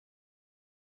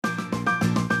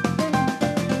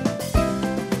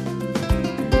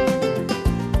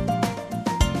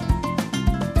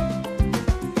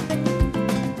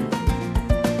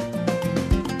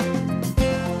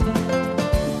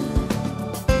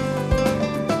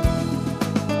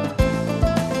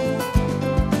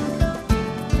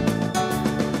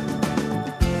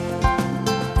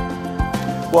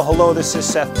Well, hello, this is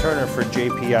Seth Turner for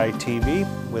JPI TV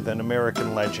with An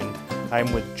American Legend.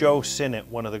 I'm with Joe Sinnott,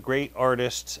 one of the great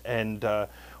artists and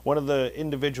one of the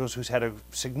individuals who's had a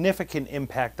significant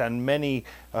impact on many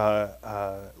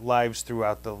lives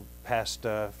throughout the past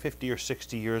 50 or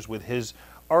 60 years with his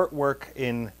artwork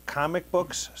in comic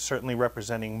books, certainly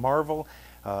representing Marvel,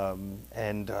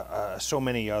 and so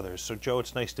many others. So, Joe,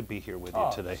 it's nice to be here with you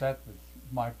today. Seth,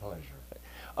 it's my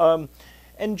pleasure.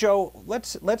 And Joe,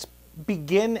 let's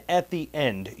begin at the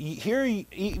end. Here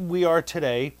we are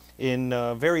today in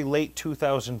very late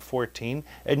 2014,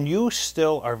 and you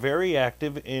still are very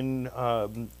active in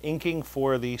inking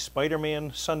for the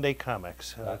Spider-Man Sunday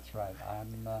comics. That's right.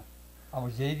 I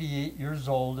was 88 years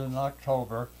old in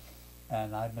October,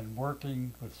 and I've been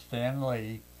working with Stan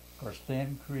Lee. Of course,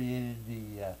 Stan created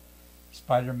the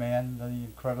Spider-Man, the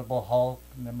Incredible Hulk,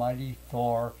 and the Mighty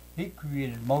Thor. He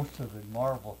created most of the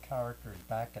Marvel characters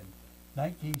back in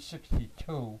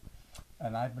 1962,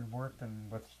 and I've been working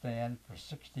with Stan for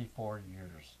 64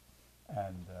 years.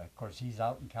 And of course, he's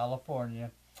out in California,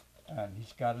 and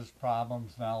he's got his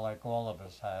problems now, like all of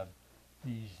us have.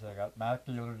 He's got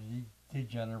macular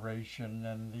degeneration,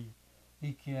 and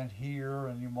he can't hear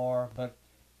anymore, but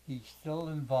he's still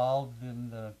involved in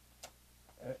the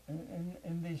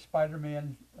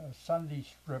Spider-Man Sunday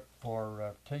strip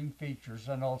for King Features,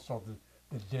 and also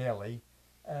the Daily.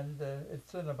 And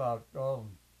it's in about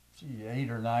 800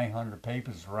 or 900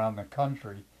 papers around the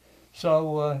country.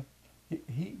 So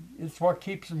it's what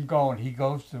keeps him going. He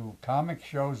goes to comic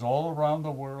shows all around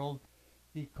the world.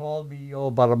 He called me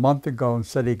about a month ago and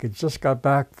said he just got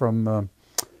back from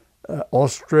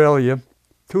Australia.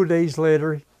 2 days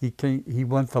later, he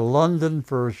went to London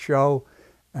for a show,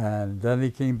 and then he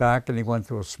came back and he went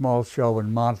to a small show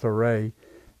in Monterey,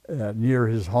 near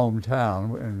his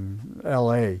hometown in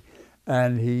L.A.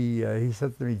 And he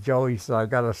said to me, Joe, he said, I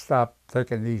got to stop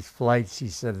taking these flights. He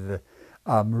said,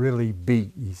 I'm really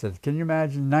beat. He said, can you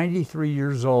imagine, 93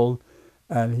 years old,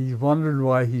 and he's wondering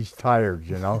why he's tired,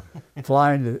 you know,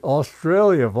 flying to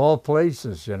Australia of all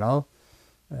places, you know.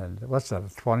 And what's that, a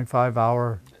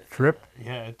 25-hour trip?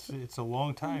 Yeah, it's a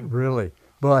long time. Really.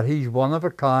 But he's one of a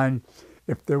kind.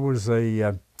 If there was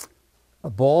a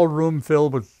ballroom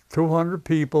filled with 200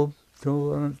 people,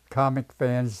 200 comic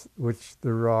fans, which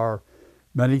there are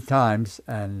many times,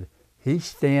 and he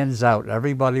stands out.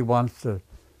 Everybody wants to,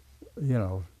 you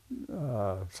know,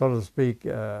 so to speak,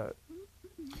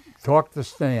 talk to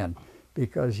Stan,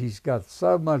 because he's got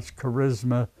so much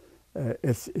charisma.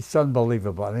 It's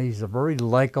unbelievable. And he's a very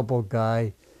likable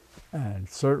guy, and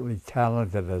certainly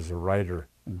talented as a writer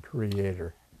and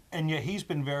creator. And yet he's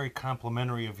been very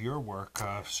complimentary of your work,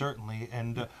 certainly.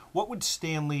 And what would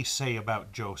Stan Lee say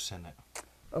about Joe Sinnott?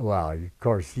 Well, of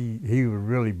course, he would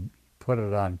really put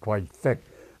it on quite thick.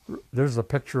 There's a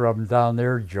picture of him down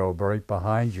there, Joe, right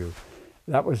behind you.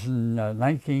 That was in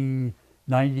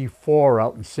 1994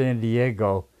 out in San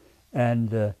Diego.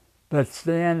 And but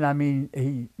Stan, I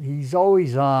mean, he's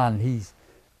always on. He's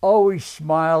always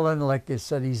smiling. Like I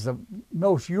said, he's the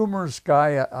most humorous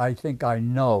guy I think I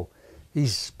know.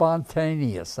 He's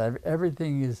spontaneous.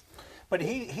 Everything is... But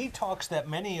he talks that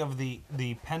many of the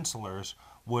pencilers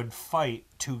would fight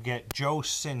to get Joe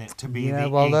Sinnott to be the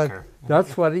inker.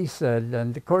 That's what he said.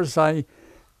 And of course, no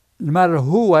matter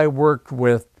who I worked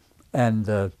with, and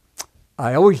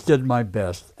I always did my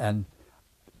best. And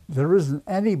there isn't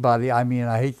anybody, I mean,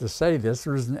 I hate to say this,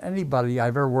 there isn't anybody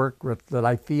I've ever worked with that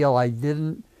I feel I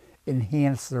didn't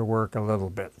enhance their work a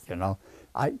little bit, you know.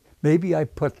 Maybe I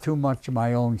put too much of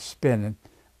my own spin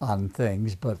on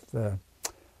things, but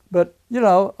you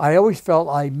know, I always felt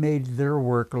I made their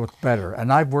work look better,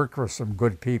 and I've worked with some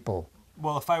good people.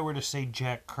 Well, if I were to say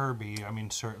Jack Kirby, I mean,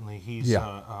 certainly he's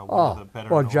one of the better.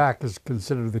 Well, Jack is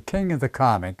considered the king of the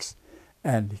comics,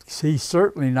 and he's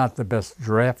certainly not the best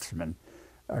draftsman,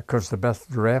 because the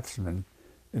best draftsman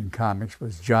in comics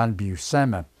was John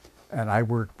Buscema, and I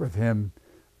worked with him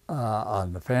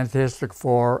on the Fantastic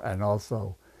Four, and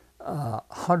also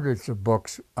hundreds of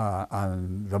books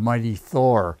on the Mighty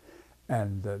Thor.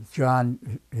 And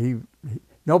John,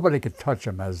 nobody could touch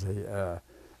him as a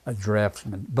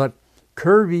draftsman. But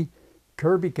Kirby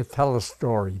could tell a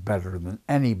story better than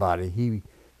anybody. He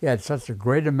had such a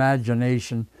great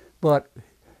imagination, but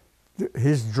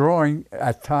his drawing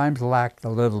at times lacked a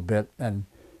little bit. And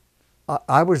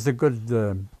I was the good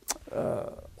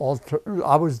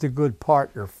I was the good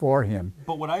partner for him.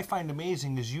 But what I find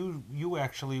amazing is you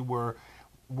actually were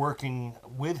working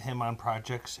with him on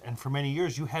projects, and for many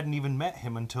years you hadn't even met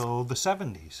him until the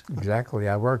 70s. Exactly.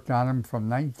 I worked on him from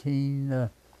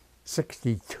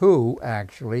 1962,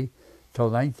 actually, till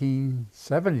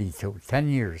 1972, 10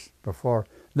 years before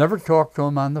never talked to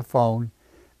him on the phone,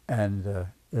 and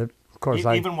of course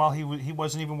Even while he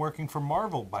wasn't even working for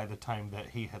Marvel by the time that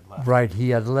he had left. Right,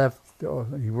 he had left.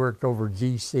 He worked over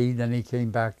DC, then he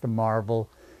came back to Marvel,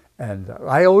 and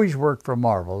I always worked for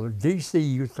Marvel. DC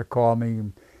used to call me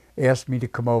and ask me to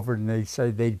come over, and they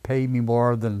said they'd pay me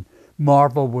more than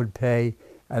Marvel would pay.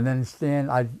 And then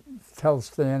I'd tell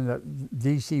Stan that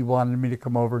DC wanted me to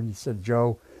come over, and he said,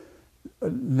 Joe,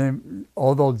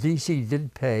 although DC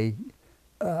did pay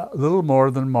a little more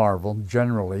than Marvel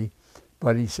generally,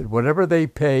 but he said, whatever they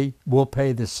pay, we'll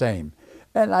pay the same.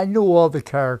 And I knew all the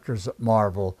characters at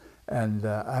Marvel, and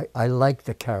I liked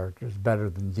the characters better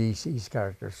than DC's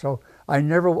characters. So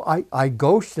I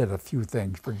ghosted a few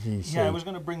things for DC. Yeah, I was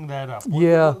going to bring that up.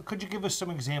 Yeah. Could you give us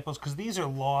some examples? Because these are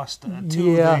lost to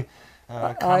the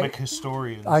comic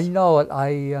historians. I know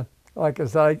it. Like I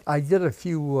said, I did a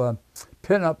few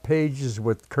pin-up pages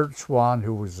with Kurt Swan,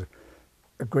 who was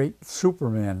a great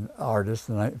Superman artist,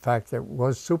 and in fact, it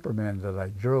was Superman that I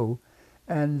drew.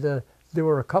 And there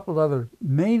were a couple other,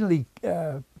 mainly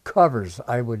covers.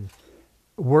 I would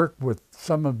work with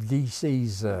some of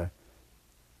DC's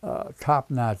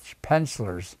top-notch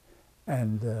pencilers,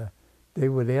 and they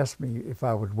would ask me if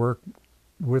I would work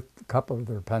with a couple of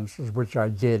their pencils, which I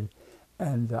did.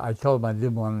 And I told them I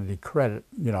didn't want any credit,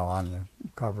 on the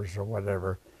covers or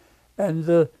whatever.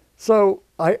 And so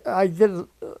I did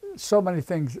so many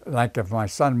things. Like if my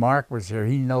son Mark was here,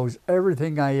 he knows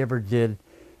everything I ever did.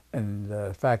 And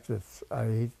the fact that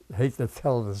I hate to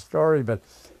tell the story, but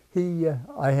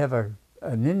I have an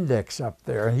index up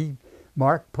there.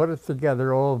 Mark put it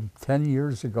together 10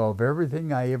 years ago of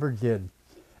everything I ever did,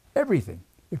 everything.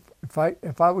 If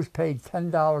I was paid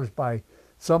 $10 by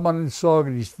someone in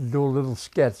Saugerties to do a little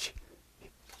sketch,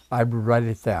 I would write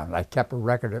it down. I kept a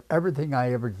record of everything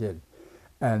I ever did,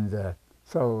 and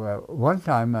so one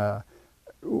time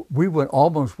we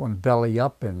almost went belly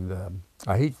up, and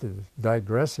I hate to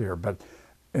digress here, but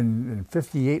in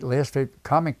 '58, last year, the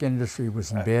comic industry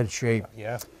was in bad shape.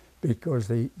 Yeah. Because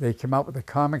they came out with a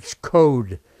comics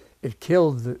code. It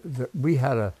killed we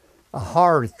had a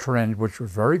horror trend, which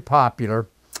was very popular,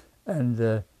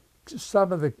 and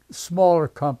some of the smaller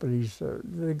companies,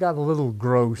 they got a little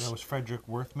gross. That was Frederick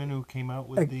Worthman who came out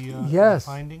with the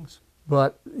findings?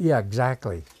 But, yeah,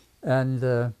 exactly. And,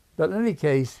 but in any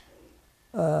case...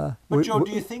 But Joe,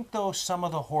 do you think, though, some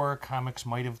of the horror comics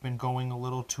might have been going a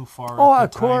little too far Oh, at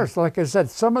of course. Like I said,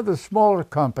 some of the smaller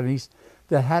companies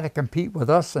that had to compete with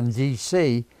us in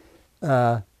D.C.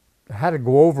 Had to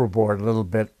go overboard a little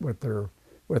bit with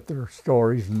their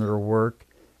stories and their work.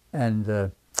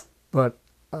 And but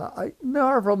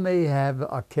Marvel may have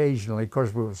occasionally, of course,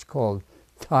 it was called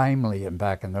Timely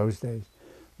back in those days.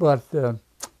 But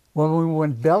when we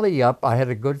went belly up, I had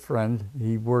a good friend.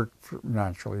 He worked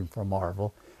naturally for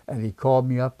Marvel, and he called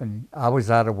me up, and I was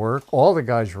out of work. All the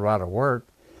guys were out of work,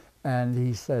 and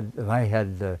he said, and I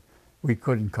had, we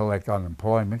couldn't collect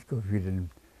unemployment because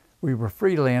we were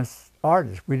freelance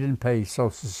artists. We didn't pay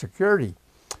Social Security.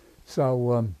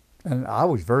 So, and I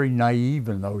was very naive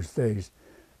in those days.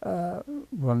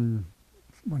 When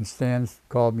Stan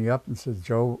called me up and said,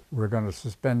 Joe, we're going to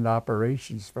suspend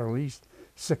operations for at least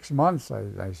 6 months,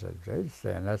 I said, hey,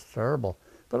 Stan, that's terrible.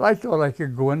 But I thought I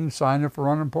could go in and sign up for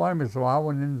unemployment. So I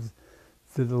went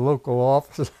into the local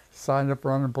office, signed up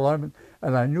for unemployment,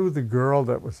 and I knew the girl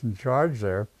that was in charge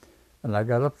there. And I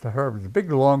got up to her. It was a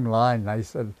big, long line. And I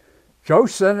said, Joe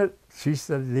Sinnott. She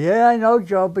said, yeah, I know,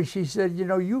 Joe. But she said,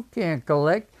 you can't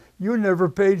collect. You never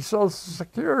paid Social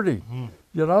Security,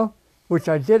 which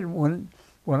I did when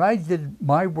I did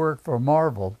my work for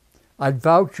Marvel. I'd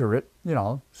voucher it,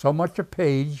 so much a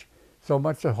page, so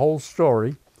much a whole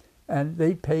story, and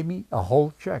they'd pay me a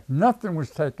whole check. Nothing was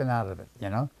taken out of it,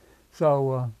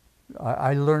 So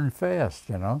I learned fast,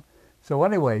 So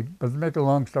anyway, but to make a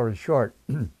long story short,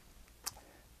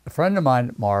 a friend of mine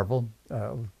at Marvel,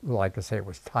 like I say, it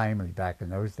was Timely back in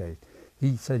those days,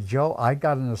 he said, Joe, I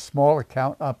got in a small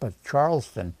account up at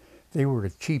Charleston. They were a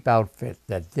cheap outfit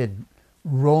that did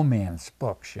romance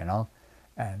books,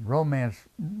 and romance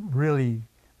really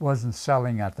wasn't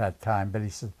selling at that time. But he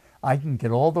said, I can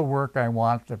get all the work I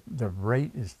want. The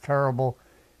rate is terrible.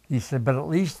 He said, but at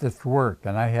least it's work.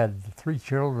 And I had 3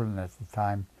 children at the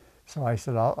time. So I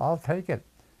said, I'll take it.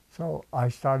 So I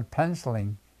started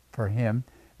penciling for him,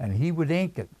 and he would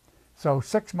ink it. So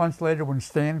 6 months later, when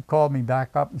Stan called me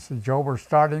back up and said, Joe, we're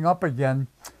starting up again.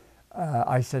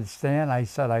 I said, Stan, I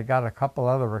got a couple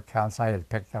other accounts. I had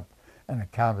picked up an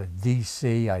account at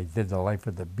DC. I did the Life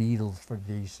of the Beatles for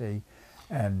DC.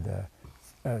 And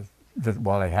I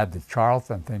had the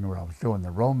Charlton thing where I was doing the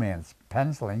romance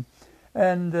penciling.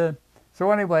 And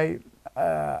so anyway,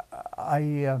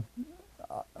 I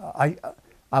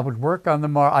would work on the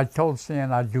I told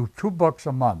Stan I'd do 2 books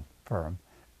a month for him.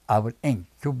 I would ink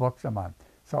 2 books a month.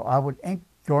 So I would ink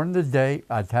during the day.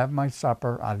 I'd have my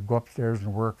supper. I'd go upstairs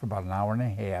and work for about an hour and a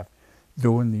half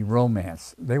doing the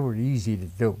romance. They were easy to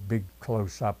do, big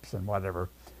close-ups and whatever.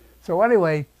 So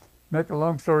anyway, make a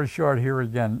long story short here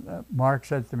again, Mark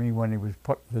said to me when he was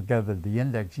putting together the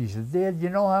index, he said, Dad, you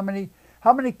know how many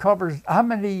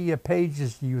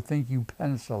pages do you think you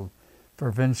penciled for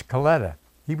Vince Coletta?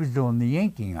 He was doing the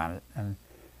inking on it, and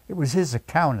it was his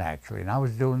account actually, and I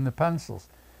was doing the pencils.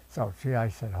 So gee, I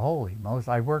said, holy Moses,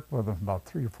 I worked with him about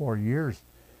 3 or 4 years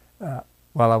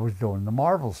while I was doing the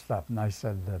Marvel stuff, and I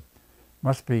said,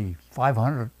 must be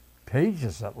 500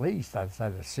 pages at least. I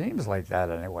said, it seems like that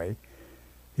anyway.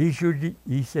 He said,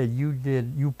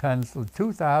 you penciled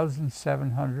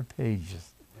 2,700 pages.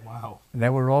 Wow. And they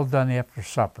were all done after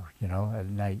supper, you know, at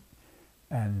night.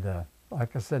 And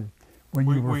like I said, when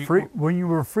you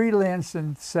were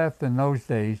freelancing, Seth, in those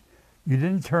days, you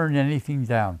didn't turn anything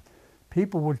down.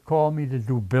 People would call me to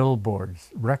do billboards,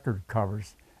 record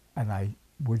covers, and I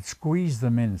would squeeze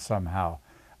them in somehow.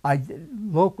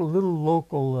 Little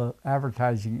local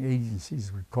advertising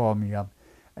agencies would call me up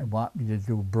and want me to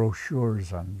do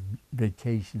brochures on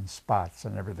vacation spots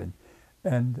and everything,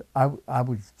 and I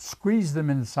would squeeze them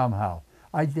in somehow.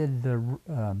 I did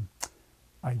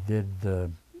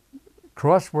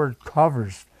crossword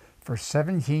covers for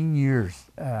 17 years.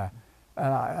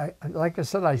 Like I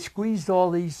said, I squeezed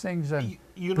all these things in.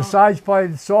 Besides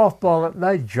playing softball at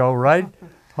night, Joe, right?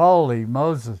 Holy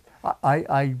Moses!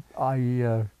 I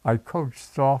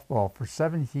coached softball for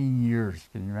 17 years.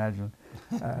 Can you imagine?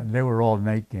 They were all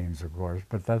night games, of course,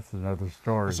 but that's another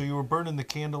story. So you were burning the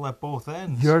candle at both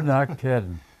ends. You're not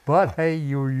kidding. But hey,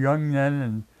 you were young then,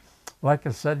 and like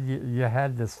I said, you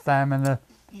had the stamina,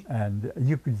 and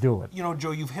you could do it. You know,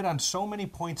 Joe, you've hit on so many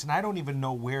points, and I don't even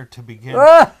know where to begin.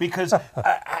 Because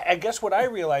I guess what I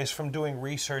realized from doing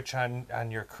research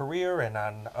on your career and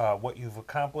on what you've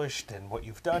accomplished and what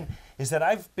you've done is that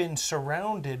I've been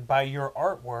surrounded by your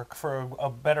artwork for a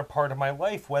better part of my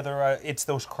life, whether it's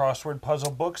those crossword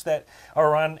puzzle books that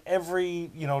are on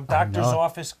every, doctor's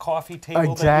office coffee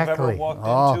table that you've ever walked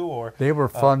into. Or they were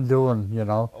fun doing,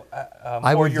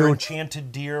 or your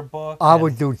Enchanted Deer book. I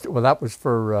would do, well, that was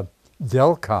for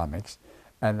Dell Comics,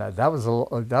 and that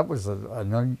was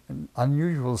an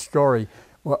unusual story.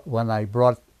 When I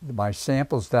brought my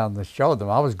samples down to show them,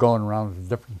 I was going around to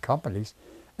different companies,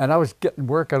 and I was getting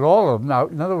work at all of them. Now,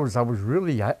 in other words, I was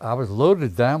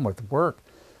loaded down with work.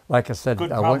 Like I said, good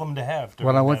problem to have.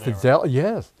 When I went to Dell,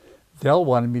 yes, Dell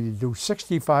wanted me to do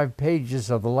 65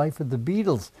 pages of the life of the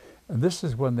Beatles. And this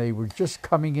is when they were just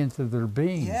coming into their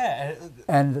being. Yeah.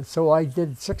 And so I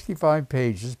did 65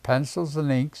 pages, pencils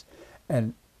and inks,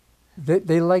 and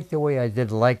they liked the way I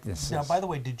did likenesses. Now, by the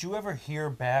way, did you ever hear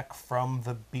back from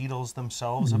the Beatles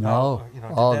themselves about?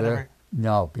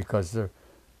 No, because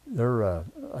they're a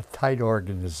tight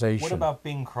organization. What about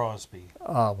Bing Crosby?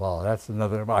 Well, that's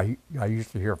another. I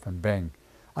used to hear from Bing.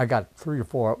 I got 3 or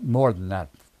 4 more than that,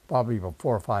 probably about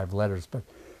 4 or 5 letters, but.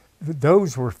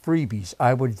 Those were freebies.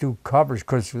 I would do covers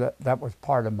because that was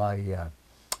part of my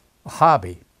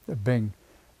hobby, the Bing,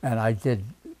 and I did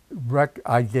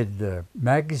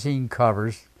magazine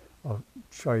covers. I'll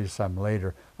show you some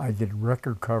later. I did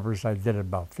record covers. I did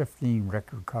about 15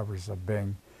 record covers of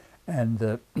Bing,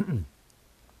 and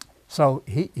so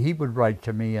he would write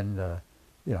to me and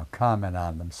comment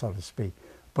on them, so to speak.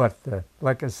 But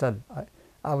like I said,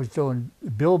 I was doing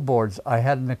billboards. I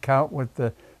had an account with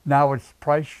the. Now it's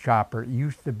Price Chopper. It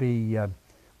used to be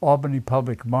Albany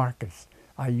Public Markets.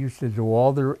 I used to do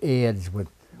all their ads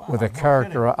with a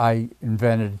character I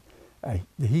invented.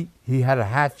 He had a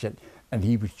hatchet, and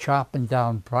he was chopping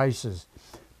down prices.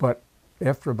 But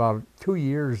after about 2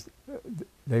 years,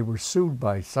 they were sued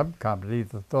by some company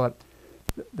that thought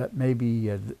that maybe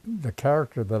the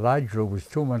character that I drew was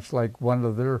too much like one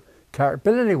of their characters.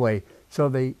 But anyway, so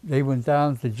they went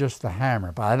down to just the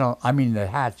hammer, but the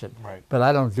hatchet, right. But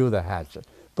I don't do the hatchet.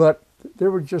 But there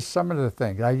were just some of the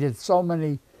things. I did so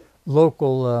many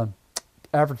local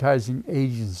advertising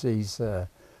agencies,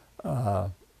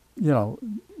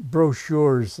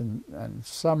 brochures and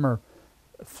summer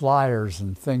flyers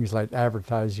and things like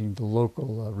advertising the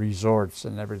local resorts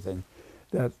and everything.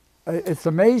 That it's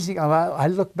amazing. I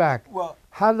look back. Well,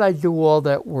 how did I do all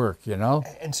that work,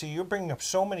 And so you're bringing up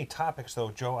so many topics,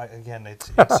 though, Joe.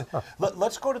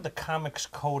 Let's go to the Comics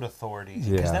Code Authority,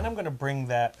 because then I'm going to bring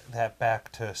that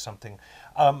back to something.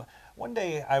 One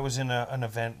day I was in an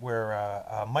event where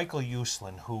Michael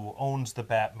Uslan, who owns the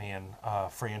Batman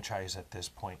franchise at this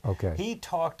point, Okay. he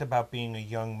talked about being a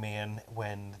young man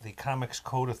when the Comics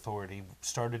Code Authority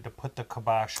started to put the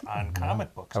kibosh on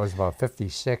comic books. That was about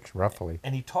 56, roughly.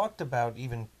 And he talked about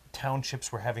even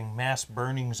townships were having mass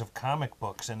burnings of comic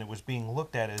books, and it was being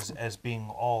looked at as being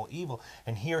all evil.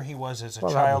 And here he was as a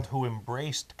child who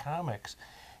embraced comics.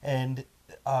 And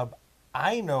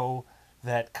I know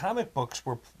that comic books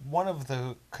were one of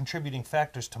the contributing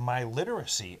factors to my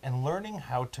literacy and learning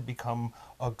how to become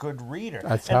a good reader.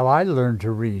 That's how I learned to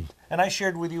read. And I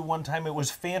shared with you one time it was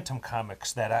Phantom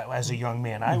comics that as a young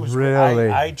man, I was really.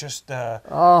 I just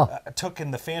took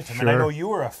in the Phantom, and I know you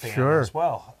were a fan as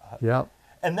well. Yep.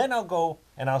 And then I'll go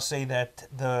and I'll say that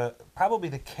probably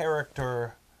the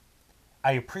character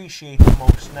I appreciate the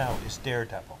most now is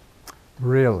Daredevil.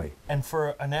 Really? And for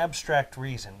an abstract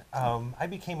reason, I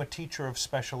became a teacher of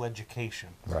special education.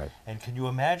 Right. And can you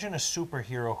imagine a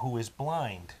superhero who is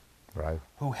blind, Right.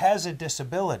 who has a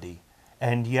disability,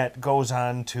 and yet goes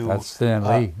on to... That's Stan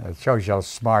Lee. It shows you how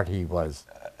smart he was.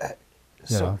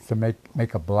 You know, to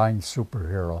make a blind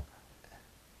superhero.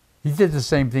 He did the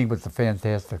same thing with the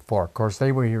Fantastic Four. Of course,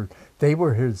 they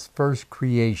were his first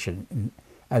creation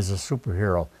as a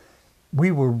superhero. We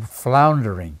were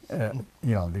floundering,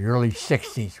 you know, the early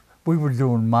 60s. We were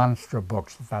doing monster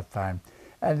books at that time.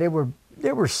 And they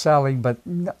were selling, but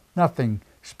nothing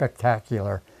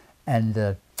spectacular.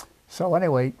 And so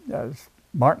anyway,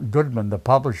 Martin Goodman, the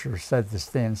publisher, said to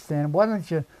Stan, why don't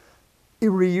you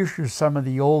reissue some of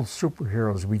the old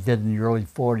superheroes we did in the early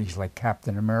 40s, like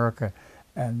Captain America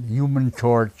and Human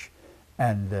Torch.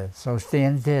 And so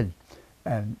Stan did.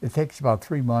 And it takes about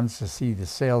 3 months to see the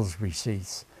sales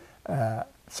receipts.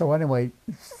 So anyway,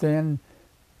 Stan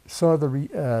saw the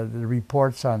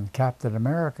reports on Captain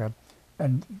America,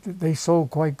 and they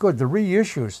sold quite good, the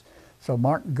reissues. So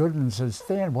Martin Goodman says,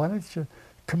 Stan, why don't you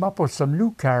come up with some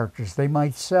new characters they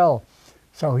might sell?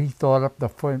 So he thought up the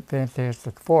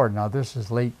Fantastic Four. Now this is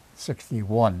late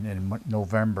 '61 in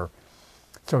November.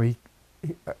 So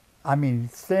I mean,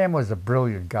 Stan was a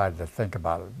brilliant guy to think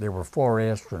about it. There were 4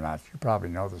 astronauts. You probably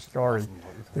know the story.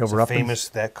 They were famous.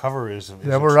 That cover is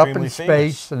they were up in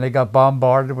space, and they got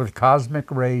bombarded with cosmic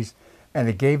rays, and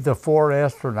it gave the 4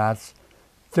 astronauts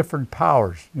different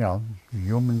powers. You know,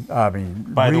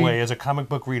 By the way, as a comic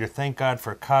book reader, thank God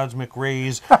for cosmic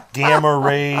rays, gamma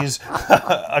rays,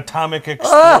 atomic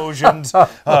explosions,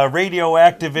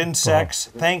 radioactive insects.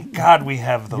 Thank God we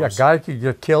have those. Yeah, guys could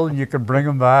get killed, and you can bring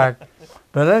them back.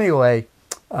 But anyway,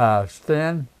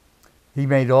 Stan, he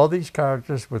made all these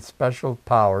characters with special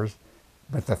powers.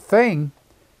 But the thing,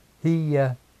 he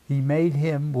made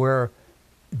him where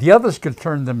the others could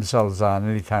turn themselves on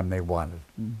anytime they wanted.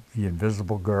 The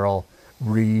Invisible Girl,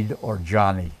 Reed, or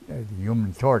Johnny, the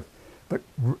Human Torch. But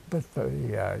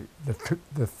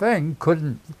the thing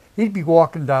couldn't. He'd be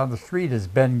walking down the street as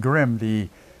Ben Grimm, the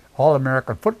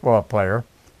All-American football player,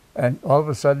 and all of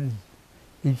a sudden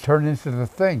he'd turn into the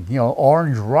Thing, you know,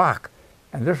 Orange Rock.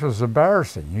 And this was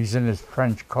embarrassing. He's in his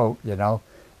trench coat, you know.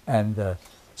 And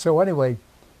so anyway,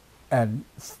 and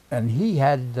he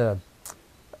had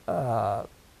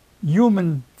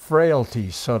human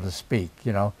frailties, so to speak,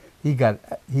 you know.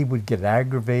 He would get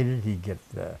aggravated, he'd get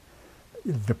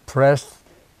depressed.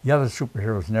 The other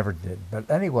superheroes never did.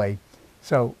 But anyway,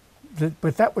 so,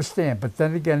 but that was Stan. But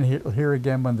then again, here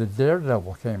again, when the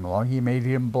Daredevil came along, he made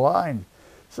him blind.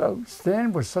 So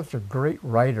Stan was such a great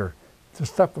writer. The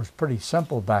stuff was pretty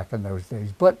simple back in those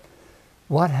days. But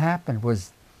what happened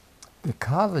was the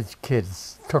college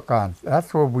kids took on.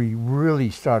 That's where we really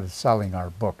started selling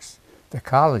our books, the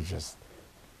colleges.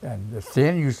 And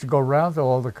Stan used to go around to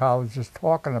all the colleges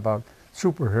talking about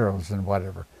superheroes and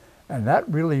whatever. And that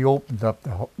really opened up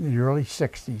the early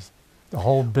 60s. The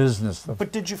whole business.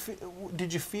 But did you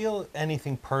feel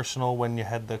anything personal when you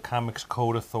had the Comics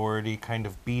Code Authority kind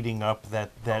of beating up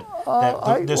this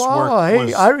work?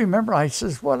 Hey, I remember. I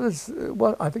says, what?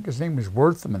 I think his name was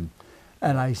Worthman,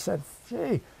 and I said,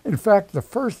 hey. In fact, the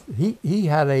first he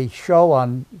had a show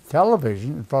on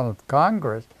television in front of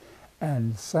Congress,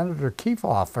 and Senator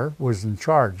Kefauver was in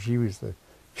charge. He was the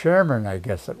chairman, I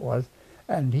guess it was,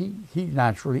 and he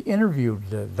naturally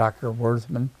interviewed Dr.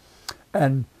 Worthman,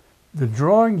 and the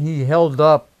drawing he held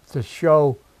up to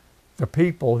show the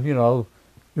people, you know,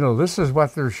 this is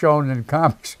what they're shown in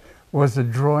comics, was a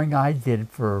drawing I did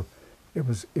for, it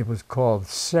was called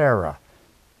Sarah,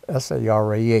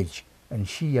 S-A-R-A-H, and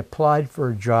she applied for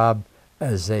a job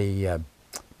as a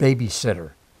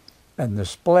babysitter, and the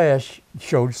splash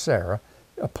showed Sarah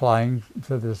applying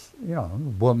to this, you know,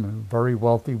 woman, very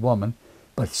wealthy woman,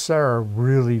 but Sarah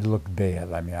really looked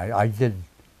bad. I mean, I did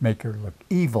make her look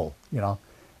evil,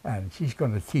 and she's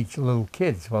going to teach little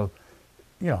kids. Well,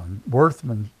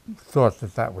 Worthman thought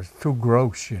that was too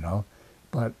gross,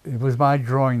 but it was my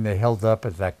drawing they held up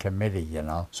at that committee,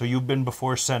 So you've been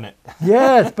before Sinnott.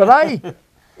 Yes, but I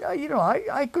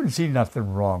couldn't see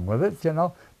nothing wrong with it,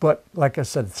 But like I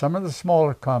said, some of the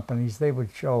smaller companies, they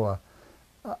would show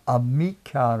a meat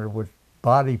counter with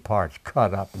body parts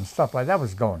cut up and stuff like that.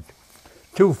 Was going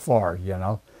too far,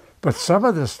 But some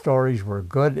of the stories were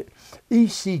good.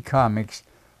 EC Comics,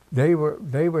 they were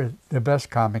the best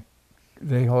comic.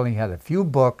 They only had a few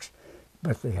books,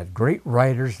 but they had great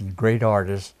writers and great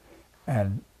artists,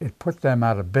 and it put them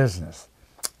out of business.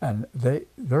 And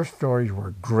their stories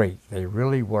were great. They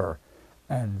really were.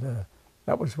 And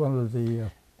that was one of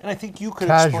the and I think you could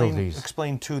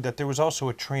explain too that there was also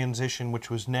a transition which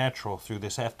was natural through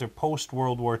this. After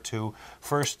post-World War II,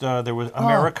 first there was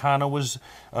Americana was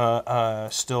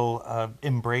still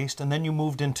embraced, and then you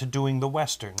moved into doing the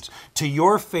Westerns, to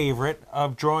your favorite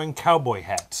of drawing cowboy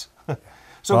hats.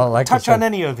 So like touch on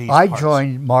any of these I parts.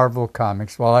 joined Marvel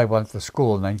Comics while I went to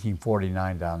school in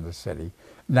 1949 down in the city.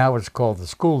 Now it's called the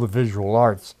School of Visual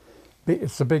Arts.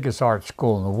 It's the biggest art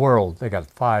school in the world. They got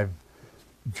 5,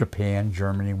 Japan,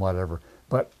 Germany, whatever.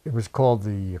 But it was called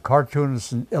the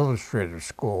Cartoonist and Illustrator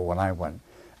School when I went.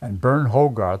 And Bern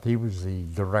Hogarth, he was the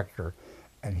director,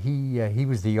 and he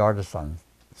was the artist on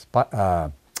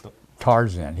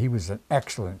Tarzan. He was an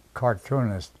excellent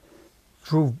cartoonist.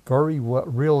 Drew very well,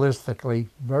 realistically,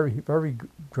 very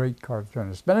great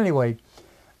cartoonist. But anyway,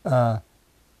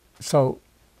 so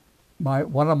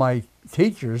one of my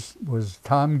teachers was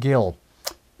Tom Gill,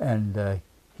 and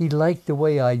he liked the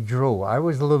way I drew. I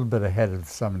was a little bit ahead of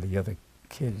some of the other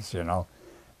kids,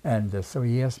 And so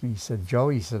he asked me, he said, Joe,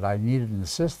 he said, I needed an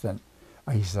assistant.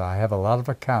 He said, I have a lot of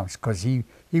accounts, because he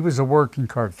was a working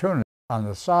cartoonist on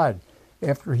the side.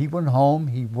 After he went home,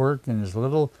 he worked in his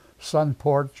little sun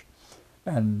porch,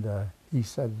 and he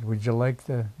said, would you like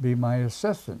to be my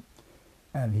assistant?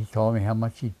 And he told me how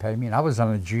much he'd pay me. And I was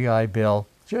on a GI Bill,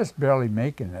 just barely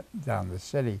making it down the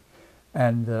city.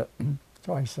 And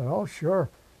so I said, oh, sure.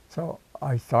 So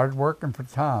I started working for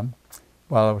Tom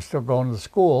while I was still going to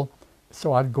school.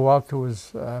 So I'd go out to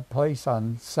his place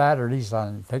on Saturdays,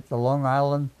 take the Long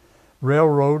Island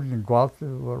Railroad and go out to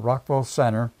Rockville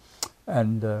Center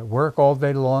and work all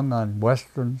day long on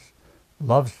Westerns,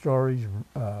 love stories,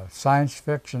 science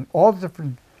fiction, all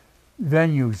different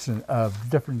venues of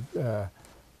different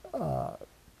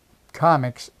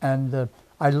comics. And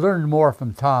I learned more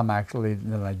from Tom, actually,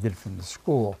 than I did from the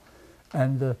school.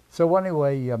 And so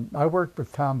anyway, I worked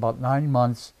with Tom about 9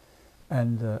 months.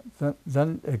 And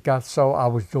then it got so I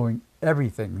was doing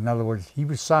everything. In other words, he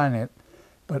was signing it,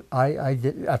 but I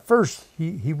did. At first,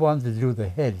 he wanted to do the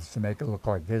heads to make it look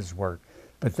like his work,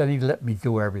 but then he let me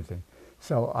do everything.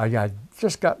 So I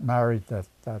just got married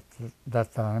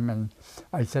that time, and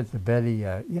I said to Betty,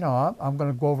 I'm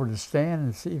going to go over to Stan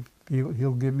and see if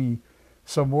he'll give me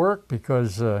some work,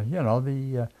 because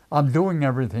I'm doing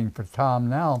everything for Tom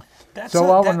now.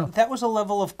 That was a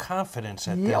level of confidence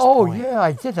at this point. Oh yeah,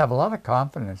 I did have a lot of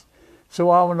confidence. So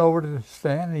I went over to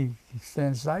Stan.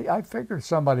 Stan said, I figured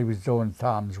somebody was doing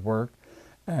Tom's work,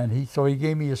 and so he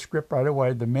gave me a script right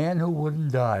away. The Man Who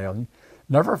Wouldn't Die. I'll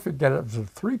never forget it. It was a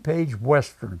 3-page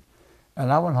Western,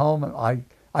 and I went home and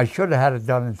I should have had it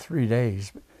done in 3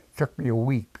 days. Took me a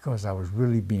week because I was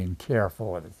really being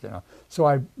careful with it, So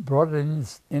I brought it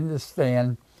in the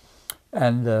Stan,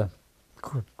 and of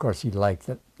course he liked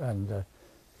it, and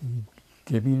he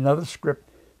gave me another script.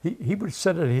 He would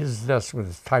sit at his desk with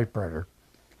his typewriter.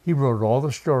 He wrote all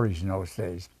the stories in those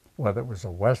days, whether it was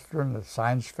a Western, a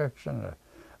science fiction, or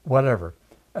whatever.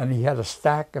 And he had a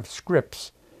stack of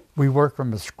scripts. We worked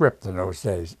from a script in those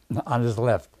days on his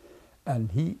left.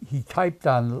 And he typed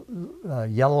on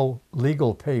yellow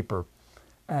legal paper,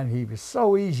 and he was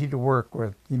so easy to work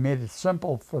with. He made it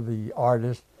simple for the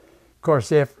artist. Of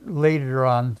course, later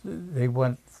on,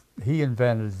 he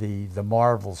invented the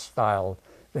Marvel style,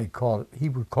 they call it. He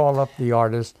would call up the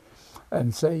artist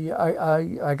and say,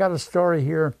 I got a story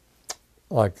here,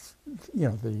 like,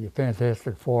 the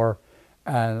Fantastic Four,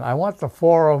 and I want the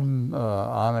 4 of them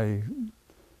on a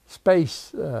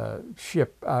space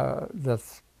ship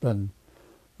that's been,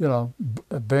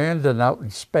 abandoned out in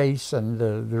space, and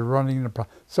they're running the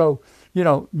so,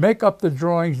 make up the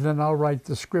drawings, and then I'll write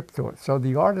the script to it. So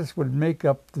the artist would make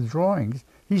up the drawings.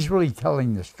 He's really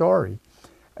telling the story,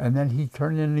 and then he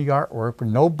turned in the artwork with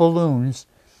no balloons,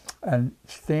 and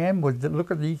Stan would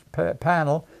look at each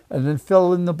panel and then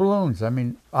fill in the balloons. I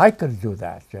mean, I could do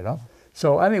that,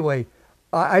 So anyway,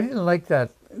 I didn't like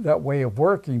that way of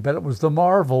working, but it was the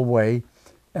Marvel way.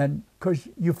 And because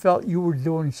you felt you were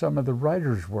doing some of the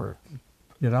writer's work,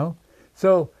 you know?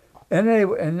 So in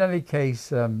any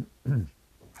case,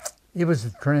 it was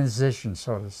a transition,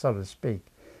 so to speak,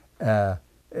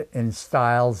 in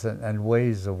styles and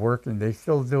ways of working. They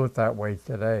still do it that way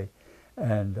today,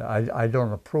 and I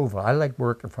don't approve. I like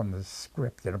working from the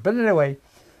script, you know. But anyway,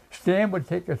 Stan would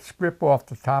take a script off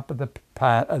the top of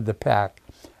the pack,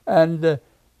 and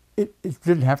it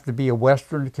didn't have to be a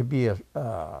Western. It could be a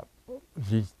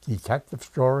detective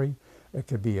story. It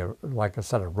could be, like I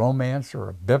said, a romance or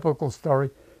a biblical story.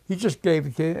 He just gave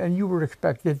it to you, and you were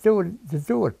expected to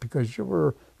do it because you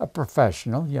were a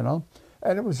professional, you know.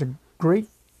 And it was a great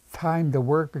time to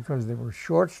work because they were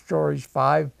short stories,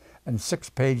 5 and 6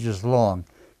 pages long.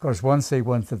 Because once they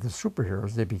went to the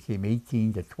superheroes, they became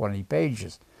 18 to 20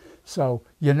 pages. So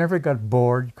you never got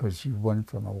bored because you went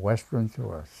from a Western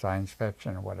to a science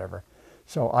fiction or whatever.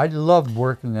 So I loved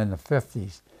working in the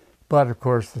 50s. But of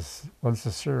course, once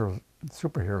the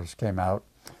superheroes came out,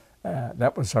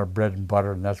 that was our bread and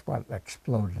butter, and that's what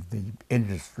exploded the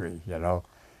industry, you know,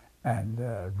 and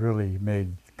really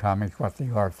made comics what they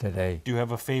are today. Do you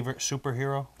have a favorite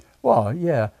superhero? Well,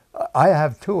 yeah, I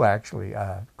have 2 actually.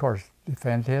 Of course, the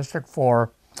Fantastic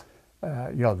Four,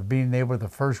 you know, being they were the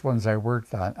first ones I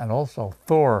worked on, and also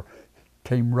Thor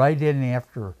came right in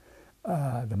after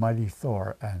the Mighty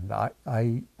Thor, and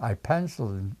I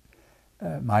penciled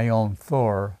my own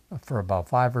Thor for about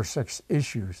 5 or 6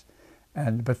 issues.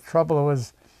 But the trouble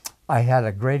was, I had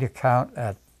a great account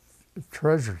at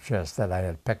Treasure Chest that I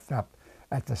had picked up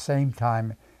at the same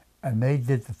time, and they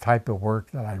did the type of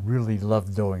work that I really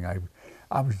loved doing.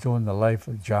 I was doing the life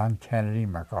of John Kennedy,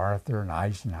 MacArthur, and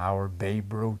Eisenhower,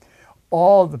 Babe Ruth,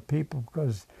 all the people,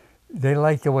 because they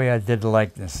liked the way I did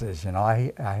likenesses. You know,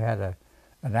 I had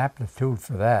an aptitude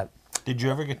for that. Did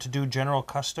you ever get to do General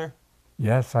Custer?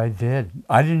 Yes, I did.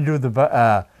 I didn't do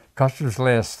the Custer's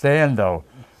Last Stand, though.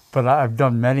 But I've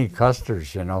done many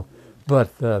Custers, you know.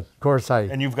 But, of course,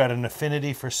 And you've got an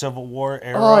affinity for Civil War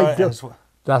era as well?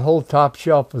 That whole top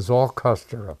shelf was all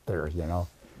Custer up there, you know.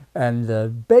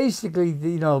 And basically,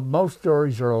 you know, most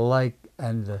stories are alike.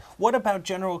 And what about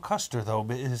General Custer, though,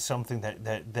 is something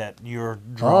that you're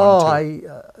drawn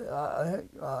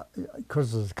to?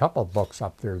 Because there's a couple of books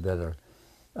up there that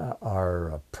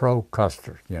are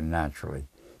pro-Custer, you know, naturally.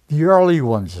 The early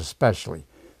ones especially.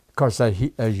 Because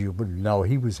as you would know,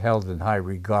 he was held in high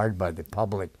regard by the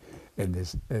public in the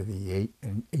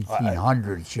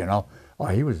 1800s, you know. Oh,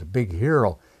 he was a big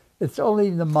hero. It's only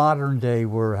in the modern day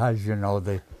where, as you know,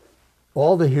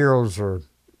 all the heroes are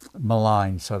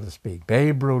maligned, so to speak.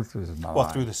 Babe Ruth was maligned. Well,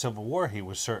 through the Civil War, he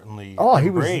was certainly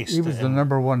embraced. He was the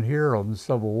 #1 hero in the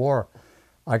Civil War.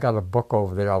 I got a book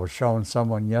over there I was showing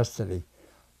someone yesterday.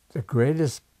 The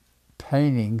greatest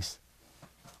paintings.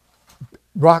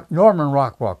 Norman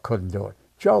Rockwell couldn't do it.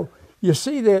 Joe, you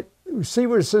see that? You see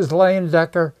where it says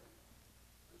Leyendecker?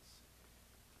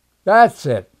 That's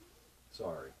it.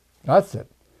 Sorry. That's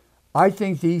it. I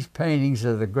think these paintings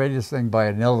are the greatest thing by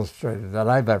an illustrator that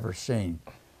I've ever seen.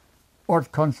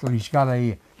 Art Kunstler,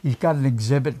 he's got an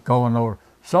exhibit going over.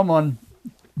 Someone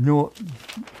knew.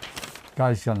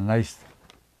 Guy's got a nice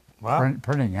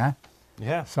printing, huh?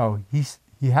 Yeah. So he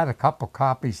had a couple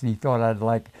copies, and he thought I'd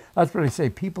like. That's what I say.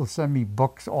 People send me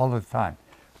books all the time,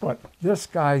 but this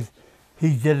guy,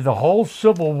 he did the whole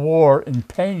Civil War in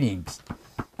paintings,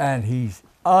 and he's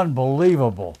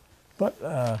unbelievable. But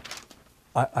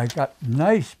I got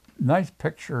nice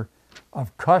picture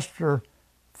of Custer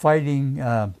fighting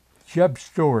Jeb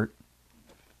Stuart.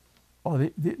 Oh,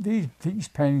 these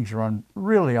paintings are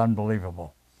really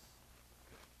unbelievable.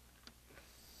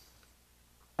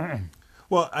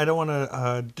 Well, I don't want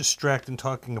to distract in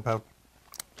talking about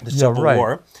the Civil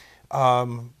War,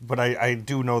 but I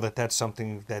do know that that's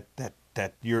something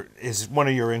that is one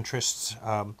of your interests.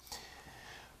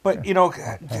 But you know,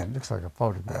 it looks like a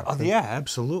photograph. Oh, yeah,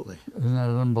 absolutely. Isn't that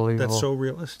unbelievable? That's so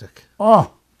realistic.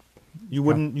 Oh, you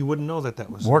wouldn't know that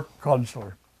was Mort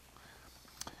Kunstler.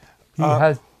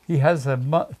 He has a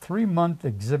 3-month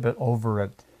exhibit over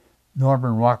at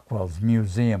Norman Rockwell's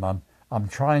museum. I'm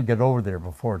trying to get over there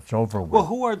before it's over with. Well,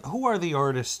 who are the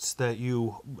artists that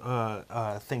you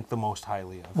think the most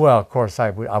highly of? Well, of course, I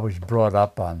was brought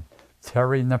up on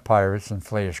Terry and the Pirates and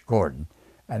Flash Gordon,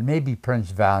 and maybe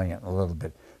Prince Valiant a little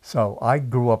bit. So I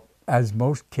grew up, as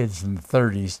most kids in the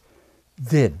 30s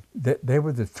did. They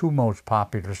were the 2 most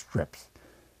popular strips.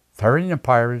 Terry and the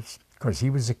Pirates, because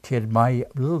he was a kid, a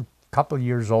little couple of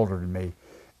years older than me.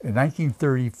 In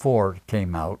 1934 it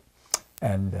came out,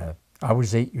 and I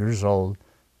was 8 years old.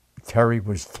 Terry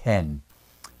was 10.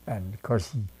 And of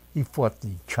course he fought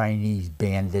the Chinese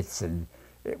bandits, and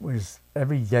it was,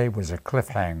 every day was a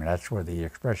cliffhanger. That's where the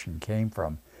expression came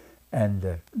from. And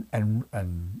of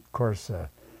course,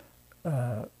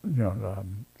 Milton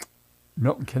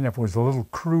Caniff was a little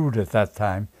crude at that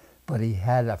time, but he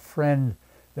had a friend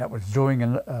that was doing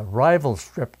a rival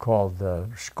strip called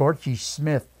Scorchy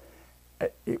Smith.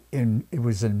 It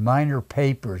was in minor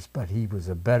papers, but he was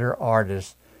a better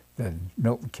artist than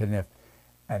Milton Caniff.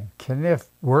 And Caniff,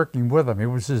 working with him, he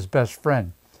was his best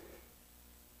friend.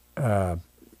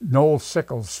 Noel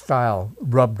Sickles' style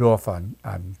rubbed off on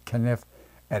Caniff,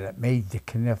 and it made the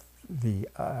Caniff the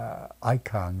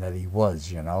icon that he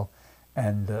was, you know.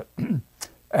 And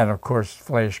and of course,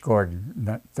 Flash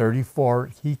Gordon,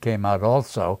 34, he came out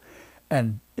also.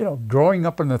 And, you know, growing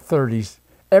up in the 30s,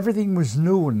 everything was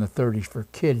new in the 30s for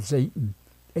kids 8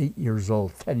 years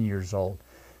old, 10 years old.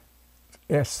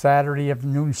 Saturday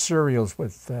afternoon serials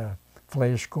with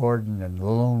Flash Gordon and the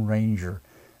Lone Ranger.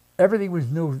 Everything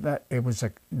was new. It was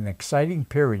an exciting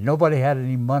period. Nobody had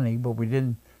any money, but we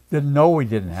didn't know we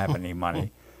didn't have any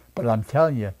money. But I'm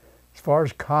telling you, as far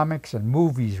as comics and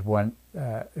movies went,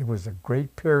 it was a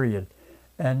great period.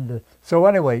 And so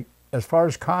anyway, as far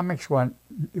as comics went,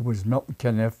 it was Milton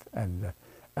Caniff and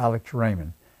Alex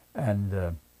Raymond. And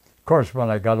of course, when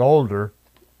I got older,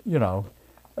 you know,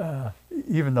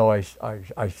 even though I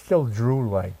still drew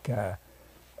like, you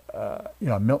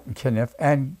know, Milton Caniff,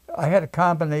 and I had a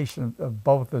combination of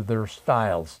both of their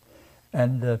styles.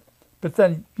 And but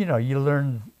then, you know, you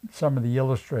learn some of the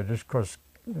illustrators. Of course,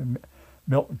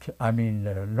 Norman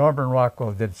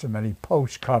Rockwell did so many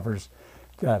post covers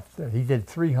that he did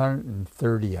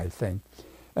 330, I think.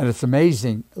 And it's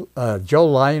amazing. Joe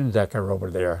Leyendecker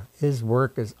over there, his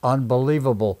work is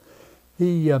unbelievable.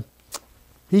 He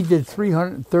did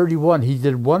 331. He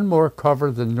did one more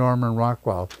cover than Norman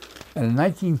Rockwell. And in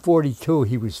 1942,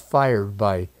 he was fired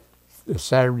by the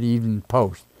Saturday Evening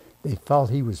Post. They felt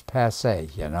he was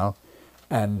passé, you know.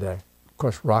 And, of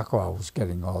course, Rockwell was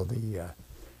getting all the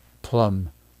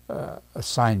plum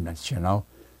assignments, you know.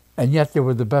 And yet they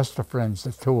were the best of friends,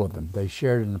 the two of them. They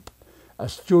shared in a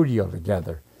studio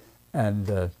together.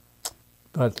 And,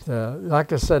 but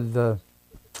like I said,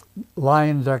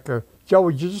 Leyendecker, Joe,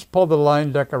 would you just pull the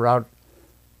Leyendecker out?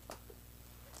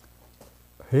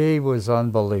 He was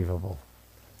unbelievable.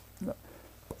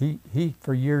 He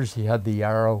for years, he had the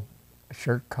arrow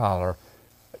shirt collar.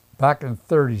 Back in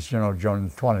the 30s, you know, Joe, in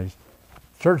the 20s,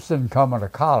 shirts didn't come with a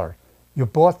collar. You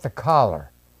bought the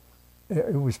collar.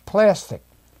 It was plastic.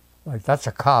 Like, that's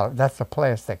a collar, that's a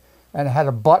plastic. And it had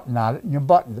a button on it, and you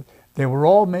buttoned it. They were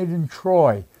all made in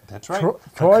Troy. That's right. The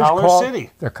Collar City.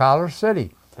 The Collar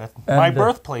City. My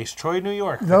birthplace, Troy, New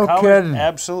York. No kidding.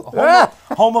 Absolutely.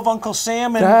 Home of Uncle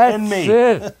Sam and me.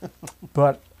 That's it.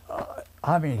 But,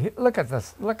 I mean, look at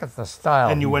this. Look at the style.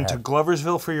 And you went to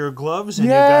Gloversville for your gloves, and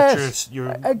yes, you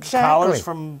got your exactly. collars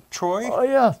from Troy. Oh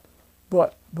yeah,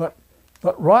 but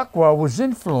Rockwell was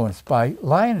influenced by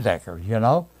Leyendecker. You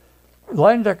know,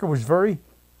 Leyendecker was very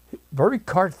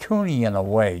cartoony in a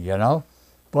way. You know,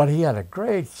 but he had a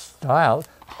great style,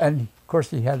 and of course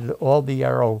he had all the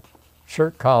Arrow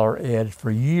shirt collar ads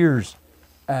for years,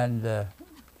 and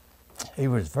he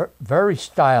was very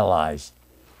stylized.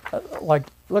 Like,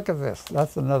 look at this.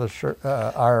 That's another shirt,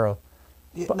 Arrow.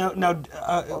 Now,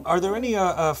 are there any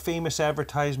famous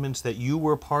advertisements that you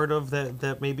were part of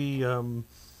that maybe? Well,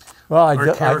 I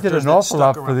did an awful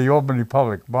lot for the Albany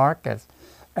Public Market,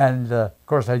 and of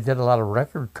course I did a lot of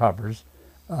record covers.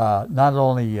 Not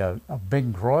only of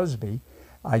Bing Crosby,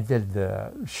 I did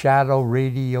Shadow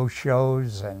radio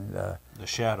shows and the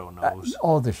Shadow knows.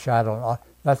 The Shadow.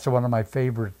 That's one of my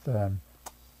favorite. In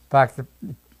fact,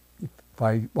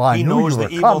 I he knew knows you were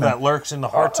the evil coming. that lurks in the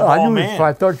hearts of all men. If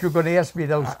I thought you were going to ask me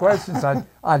those questions,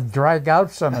 I'd drag out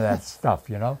some of that stuff,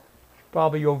 you know.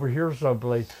 Probably over here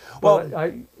someplace. Well,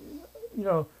 you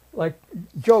know, like,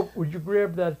 Joe, would you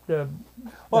grab that,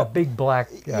 that big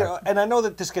black... you know, and I know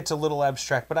that this gets a little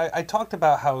abstract, but I talked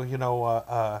about how, you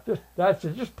know... That's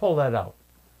it. Just pull that out.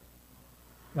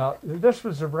 Now, this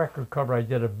was a record cover I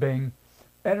did of Bing,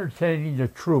 Entertaining the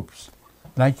Troops.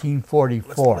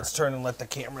 1944. Let's turn and let the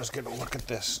cameras get a look at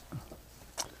this.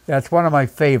 That's one of my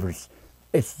favorites.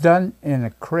 It's done in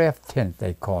a craft tint,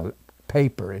 they call it,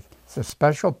 paper. It's a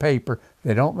special paper.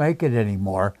 They don't make it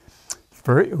anymore.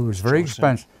 It was very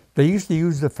expensive. They used to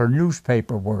use it for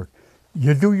newspaper work.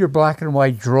 You do your black and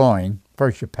white drawing.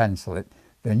 First you pencil it,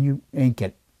 then you ink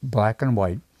it black and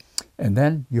white. And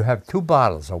then you have two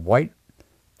bottles, a white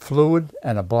fluid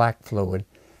and a black fluid.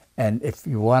 And if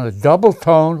you want a double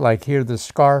tone, like here, the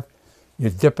scarf, you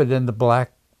dip it in the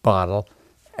black bottle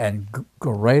and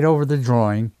go right over the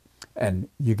drawing, and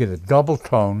you get a double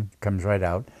tone, comes right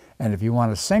out. And if you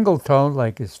want a single tone,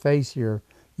 like his face here,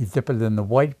 you dip it in the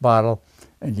white bottle,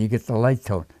 and you get the light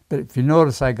tone. But if you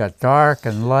notice, I got dark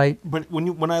and light. But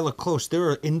when I look close,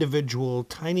 there are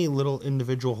tiny little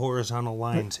individual horizontal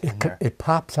lines in there. It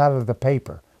pops out of the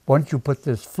paper once you put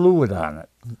this fluid on it,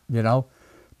 you know.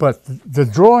 But the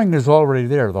drawing is already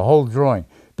there, the whole drawing.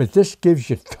 But this gives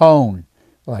you tone,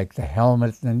 like the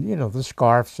helmet and, you know, the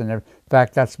scarves and everything. In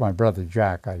fact, that's my brother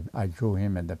Jack. I drew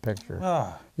him in the picture.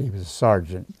 Ah. He was a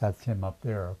sergeant. That's him up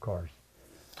there, of course.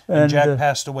 And Jack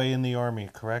passed away in the Army,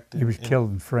 correct? He was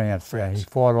killed in France. Yeah, he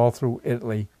fought all through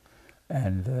Italy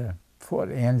and fought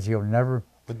Anzio, never...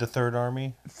 With the 3rd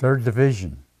Army? 3rd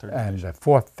Division. And the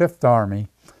 5th Army.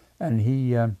 And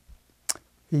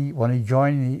when he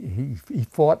joined, he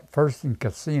fought first in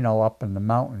Cassino up in the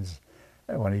mountains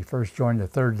when he first joined the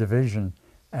 3rd Division.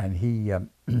 And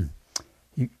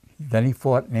then he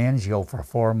fought in Anzio for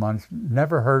 4 months,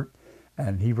 never hurt.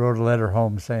 And he wrote a letter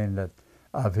home saying that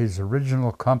of his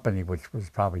original company, which was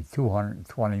probably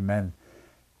 220 men,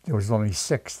 there was only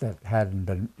 6 that hadn't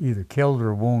been either killed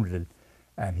or wounded,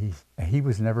 and he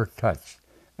was never touched.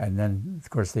 And then, of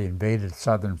course, they invaded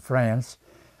southern France,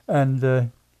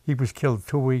 and he was killed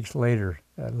 2 weeks later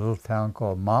at a little town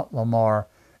called Mont-Lamar.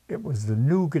 It was the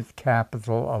nougat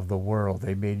capital of the world.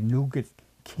 They made nougat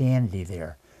candy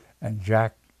there. And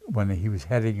Jack, when he was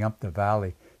heading up the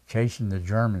valley, chasing the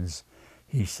Germans,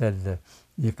 he said,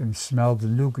 you can smell the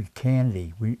nougat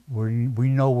candy. We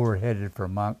know we're headed for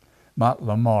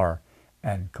Mont-Lamar.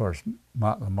 And, of course,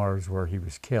 Mont-Lamar is where he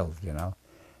was killed, you know.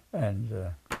 And,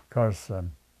 of course,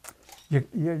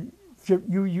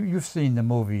 you've seen the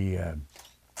movie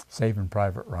Saving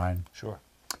Private Ryan. Sure.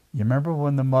 You remember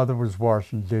when the mother was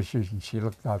washing dishes and she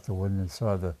looked out the window and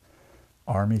saw the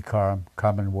Army car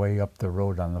coming way up the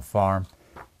road on the farm?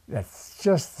 That's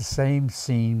just the same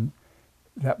scene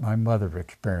that my mother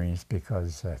experienced,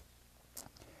 because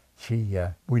we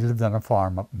lived on a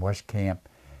farm up in West Camp,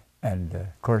 and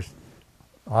of course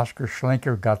Oscar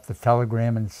Schlenker got the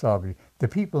telegram in Saugerties. The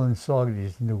people in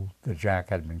Saugerties knew that Jack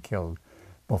had been killed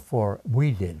before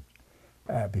we did,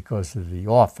 because of the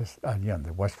office,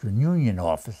 the Western Union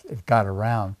office. It got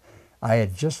around. I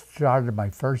had just started my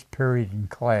first period in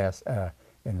class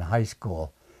in high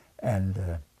school,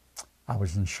 and I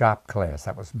was in shop class.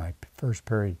 That was my first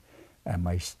period. And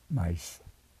my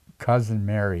cousin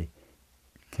Mary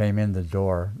came in the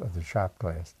door of the shop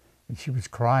class, and she was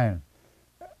crying,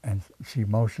 and she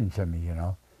motioned to me, you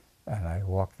know, and I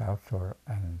walked out to her,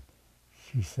 and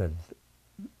she said,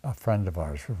 a friend of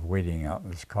ours was waiting out in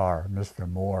his car, Mr.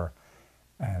 Moore,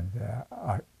 and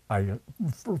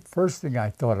first thing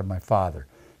I thought of my father.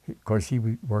 Of course, he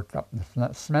worked up in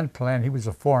the cement plant. He was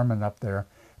a foreman up there,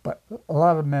 but a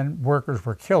lot of workers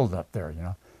were killed up there, you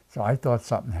know. So I thought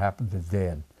something happened to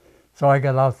Dad. So I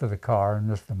got out to the car, and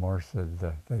Mr. Moore said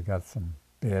they got some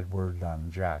bad word on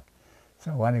Jack.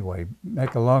 So anyway,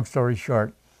 make a long story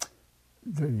short,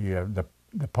 the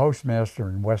postmaster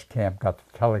in West Camp got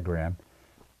the telegram,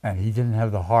 and he didn't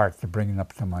have the heart to bring it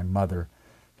up to my mother.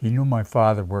 He knew my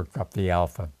father worked up the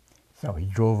Alpha, so he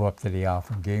drove up to the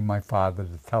Alpha and gave my father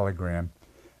the telegram.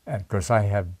 And of course, I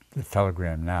have the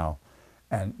telegram now,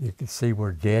 and you can see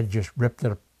where Dad just ripped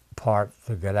it apart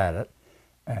to get at it,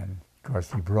 and of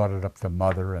course he brought it up to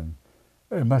Mother, and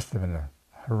it must have been a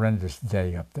horrendous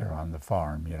day up there on the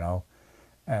farm, you know.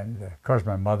 And of course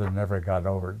my mother never got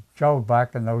over it. Joe,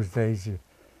 back in those days, you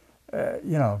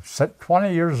know,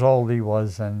 20 years old he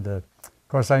was, and of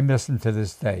course I miss him to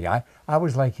this day. I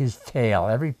was like his tail.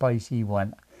 Every place he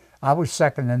went, I was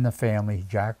second in the family.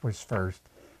 Jack was first,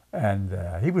 and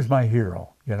he was my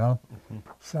hero, you know. Mm-hmm.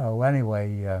 So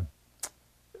anyway,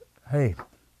 hey,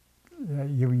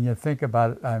 when you think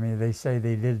about it, I mean, they say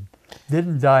they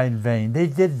didn't die in vain. They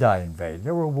did die in vain.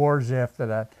 There were wars after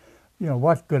that. You know,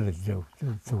 what good it do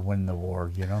to win the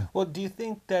war, you know? Well, do you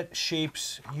think that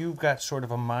you've got sort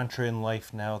of a mantra in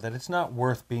life now that it's not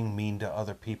worth being mean to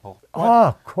other people? Oh,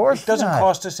 of course not. It doesn't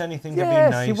cost us anything to be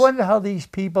nice. You wonder how these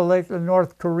people, like the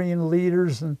North Korean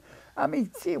leaders, and I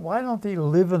mean, gee, why don't they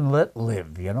live and let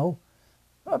live, you know?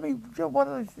 I mean, what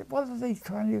are they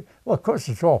trying to do? Well, of course,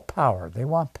 it's all power. They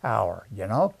want power, you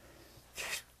know?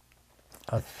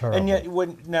 That's terrible. And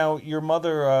yet, now your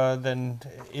mother then,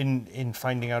 in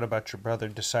finding out about your brother,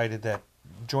 decided that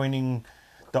joining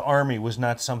the Army was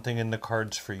not something in the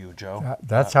cards for you, Joe.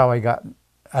 That's how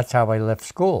I left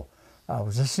school. I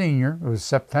was a senior. It was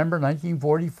September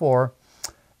 1944,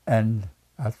 and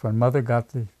that's when Mother got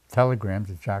the telegram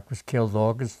that Jack was killed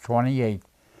August 28th.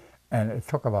 And it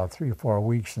took about 3 or 4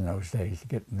 weeks in those days to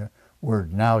get the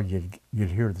word. Now you'd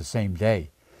hear the same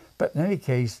day. But in any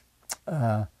case,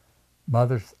 I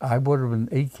would have been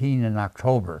 18 in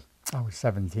October I was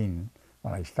 17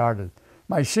 when I started.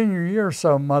 My senior year or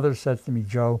so, Mother said to me,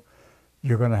 Joe,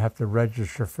 you're going to have to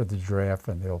register for the draft,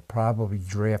 and they'll probably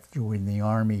draft you in the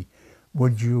Army.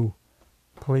 Would you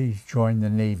please join the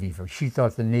Navy? She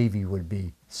thought the Navy would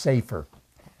be safer.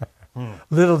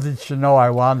 Little did she know I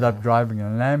wound up driving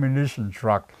an ammunition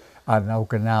truck on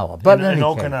Okinawa. But in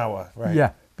Okinawa, right?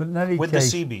 Yeah, but in any with case, the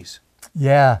Seabees.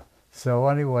 Yeah. So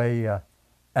anyway,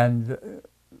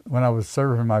 when I was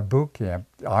serving my boot camp,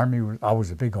 I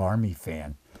was a big Army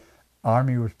fan.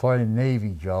 Army was playing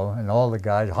Navy, Joe, and all the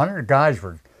guys, 100 guys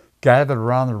were gathered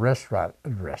around the restaurant.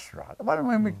 What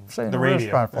am I saying the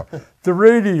restaurant for? The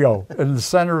radio in the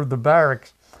center of the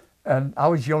barracks. And I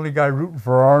was the only guy rooting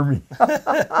for Army.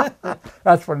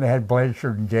 That's when they had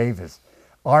Blanchard and Davis.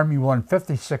 Army won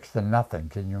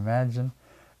 56-0. Can you imagine?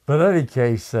 But in any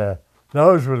case,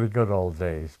 those were the good old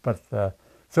days. But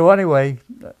so anyway,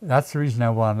 that's the reason I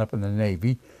wound up in the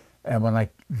Navy. And when I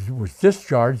was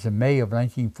discharged in May of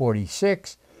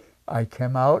 1946, I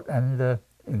came out, and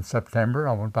in September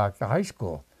I went back to high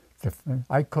school.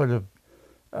 I could have,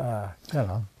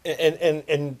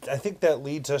 And I think that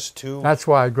leads us to... That's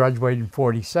why I graduated in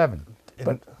 47.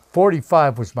 But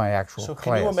 45 was my actual class.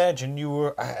 So can you imagine, you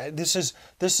were... this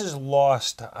is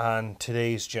lost on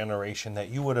today's generation, that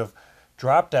you would have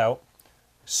dropped out,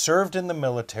 served in the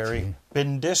military,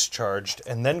 been discharged,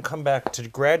 and then come back to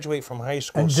graduate from high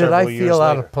school several years later. Did I feel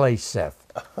out of place, Seth?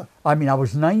 I mean, I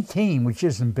was 19, which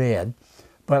isn't bad,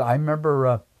 but I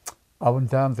remember I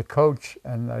went down to the coach,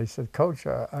 and I said, Coach,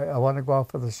 I want to go out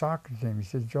for the soccer team. He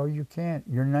said, Joe, you can't.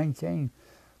 You're 19.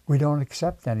 We don't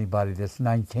accept anybody that's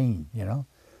 19, you know?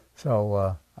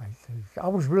 So I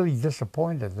was really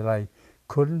disappointed that I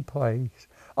couldn't play.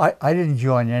 I didn't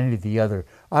join any of the other.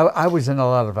 I was in a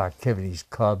lot of activities,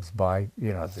 clubs,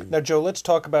 Now, Joe, let's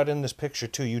talk about in this picture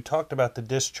too. You talked about the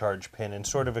discharge pin and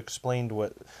sort of explained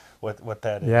what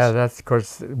that is. Yeah, that's of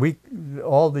course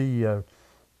all the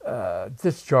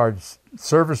discharged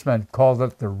servicemen called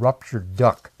it the ruptured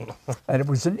duck, and it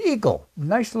was an eagle,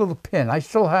 nice little pin. I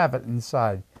still have it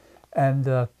inside, and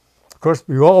of course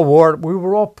we all wore it. We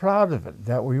were all proud of it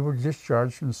that we were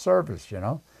discharged from service, you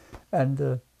know,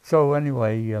 and. So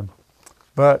anyway,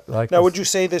 but like now, would you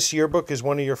say this yearbook is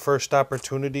one of your first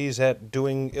opportunities at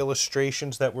doing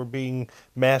illustrations that were being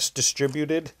mass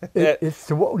distributed? It's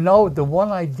the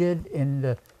one I did in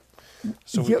the.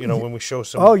 So when we show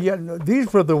some. Oh yeah, no,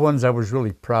 these were the ones I was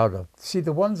really proud of. See,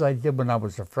 the ones I did when I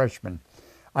was a freshman,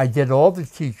 I did all the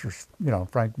teachers,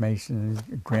 Frank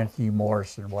Mason, Grant D.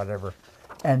 Morris, and whatever,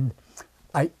 and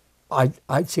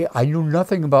I'd say I knew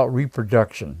nothing about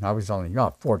reproduction. I was only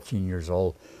 14 years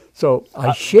old. So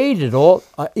I shaded all,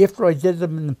 after I did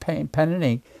them in the pen and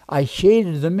ink, I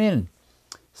shaded them in.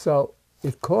 So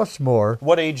it costs more.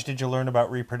 What age did you learn about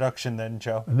reproduction then,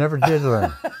 Joe? I never did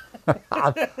learn.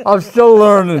 I'm still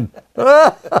learning.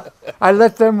 I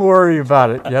let them worry about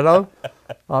it,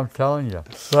 I'm telling you.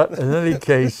 But in any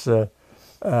case,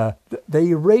 they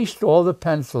erased all the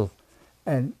pencils.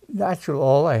 And naturally,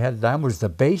 all I had done was the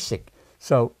basic.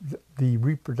 So the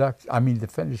the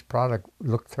finished product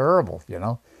looked terrible,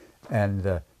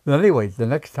 And but anyway, the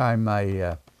next time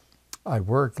I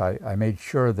worked, I made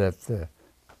sure that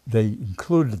they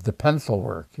included the pencil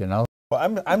work, Well,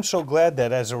 I'm so glad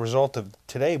that as a result of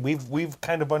today, we've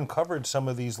kind of uncovered some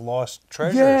of these lost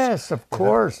treasures. Yes, of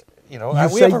course. We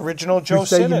have original Joe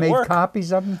Sinnott work. You made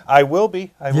copies of them? I will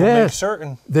be. I will make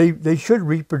certain. They should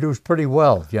reproduce pretty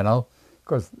well,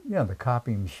 Because, the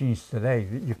copying machines today,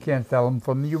 you can't tell them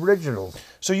from the originals.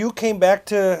 So you came back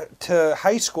to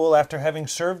high school after having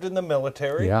served in the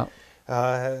military. Yeah.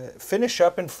 Finish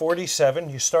up in 47.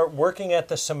 You start working at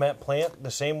the cement plant,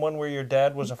 the same one where your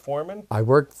dad was a foreman? I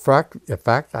worked, in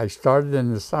fact, I started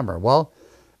in the summer. Well,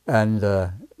 and,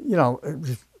 none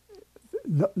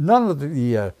of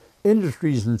the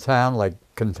industries in town, like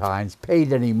Contines,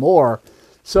 paid any more.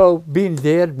 So being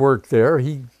Dad worked there,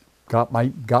 he got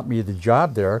me the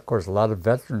job there. Of course, a lot of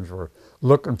veterans were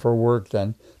looking for work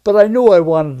then. But I knew I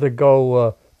wanted to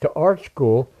go to art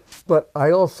school, but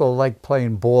I also liked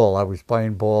playing ball. I was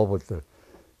playing ball with the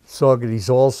Saugerties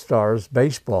All-Stars,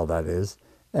 baseball that is,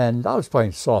 and I was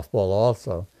playing softball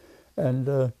also.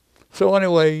 And so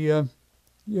anyway, and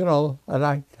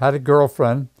I had a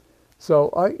girlfriend, so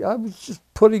I was just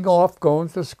putting off going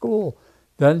to school.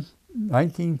 Then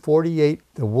 1948,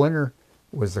 the winter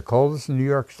was the coldest in New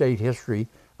York State history.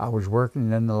 I was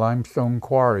working in the limestone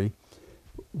quarry,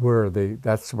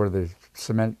 that's where the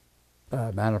cement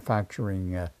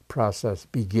manufacturing process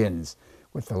begins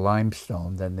with the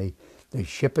limestone. Then they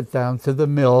ship it down to the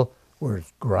mill where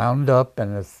it's ground up,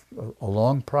 and it's a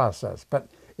long process. But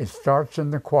it starts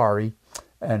in the quarry,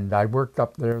 And I worked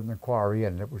up there in the quarry,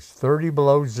 and it was 30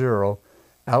 below zero,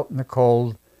 out in the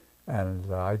cold,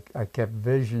 and I kept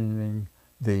visioning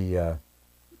the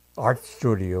art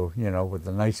studio, you know, with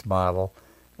the nice model,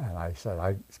 and I said,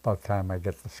 it's about time I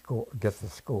get to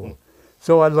school.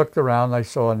 So I looked around. I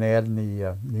saw an ad in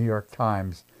the New York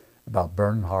Times about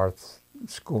Bernhardt's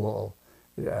school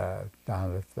down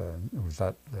at it was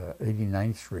at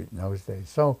 89th Street in those days.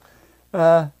 So,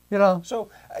 you know. So,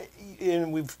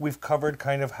 and we've covered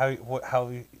kind of how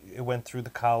it went through the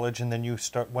college, and then you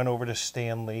went over to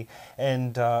Stanley,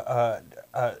 and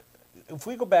if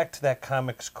we go back to that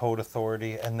Comics Code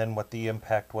Authority and then what the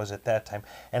impact was at that time,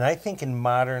 and I think in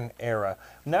modern era,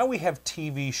 now we have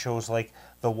TV shows like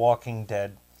The Walking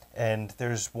Dead, and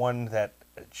there's one that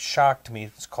shocked me.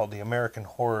 It's called The American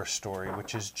Horror Story,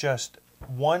 which is just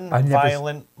one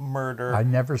violent murder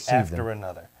after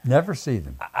another. Never see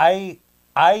them.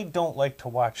 I don't like to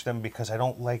watch them because I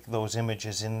don't like those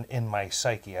images in my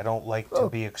psyche. I don't like to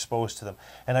be exposed to them.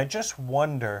 And I just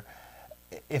wonder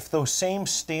if those same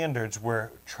standards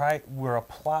were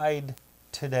applied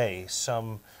today,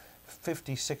 some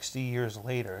 50, 60 years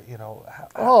later, you know,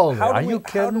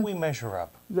 how do we measure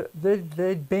up?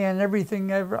 They'd ban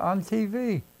everything ever on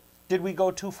TV. Did we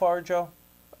go too far, Joe?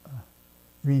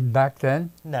 You mean back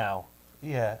then? Now,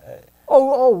 yeah.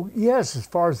 Oh, yes. As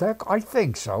far as that, I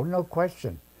think so. No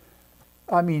question.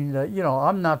 I mean, you know,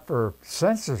 I'm not for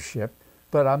censorship,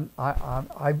 but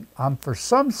I'm for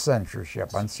some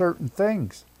censorship on certain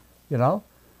things. You know,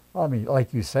 I mean,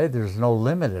 like you say, there's no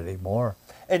limit anymore.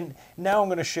 And now I'm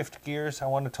going to shift gears. I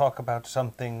want to talk about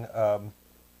something.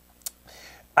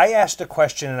 I asked a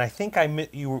question, and I think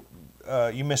you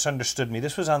misunderstood me.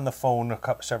 This was on the phone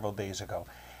several days ago.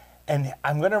 And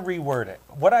I'm going to reword it.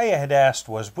 What I had asked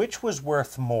was, which was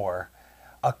worth more,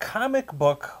 a comic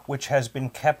book which has been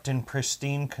kept in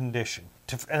pristine condition,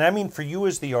 and I mean for you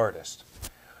as the artist,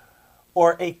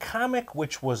 or a comic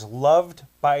which was loved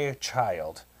by a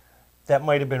child that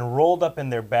might have been rolled up in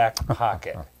their back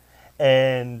pocket,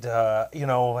 and you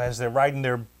know, as they're riding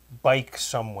their bike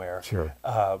somewhere. Sure.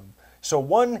 So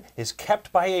one is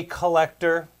kept by a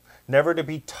collector, never to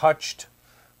be touched,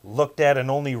 looked at,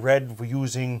 and only read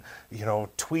using, you know,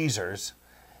 tweezers,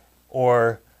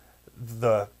 or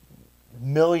the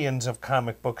millions of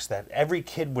comic books that every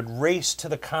kid would race to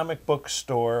the comic book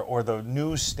store or the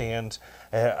newsstands.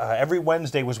 Every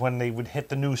Wednesday was when they would hit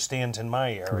the newsstands in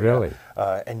my area. Really?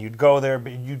 And you'd go there,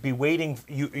 but you'd be waiting,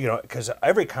 you know, because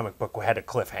every comic book had a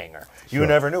cliffhanger. You Sure.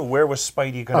 never knew where was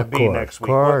Spidey going to be next week.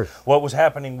 Course. What was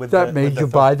happening with that made you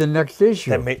buy the next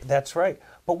issue. That's right.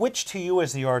 But which to you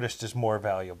as the artist is more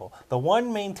valuable? The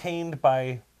one maintained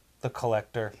by the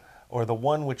collector, or the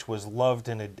one which was loved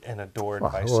and adored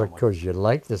by someone? Because you'd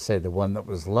like to say the one that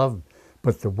was loved,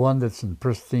 but the one that's in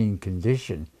pristine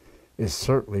condition is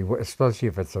certainly, especially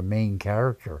if it's a main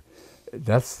character,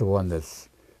 that's the one that's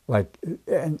like,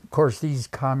 and of course these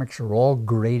comics are all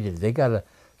graded.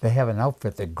 They have an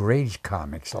outfit that grades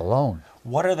comics alone.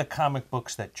 What are the comic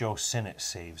books that Joe Sinnott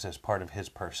saves as part of his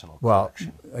personal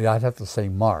collection? Well, I'd have to say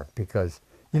Mark, because,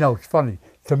 you know, it's funny.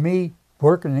 To me,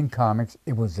 working in comics,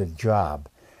 it was a job.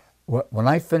 When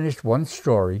I finished one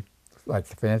story, like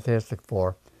the Fantastic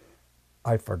Four,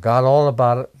 I forgot all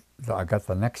about it. I got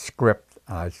the next script,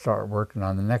 and I started working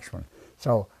on the next one.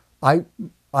 So I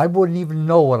wouldn't even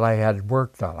know what I had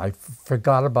worked on. I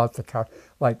forgot about the character.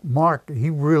 Like Mark, he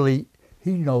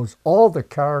knows all the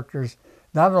characters,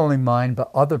 not only mine, but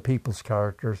other people's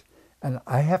characters. And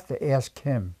I have to ask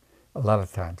him a lot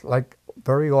of times. Like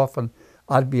very often,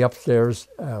 I'd be upstairs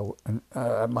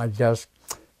at my desk,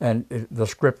 and the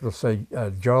script will say,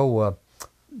 Joe,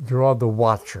 draw the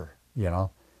Watcher, you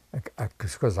know,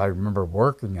 because I remember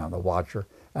working on the Watcher.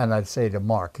 And I'd say to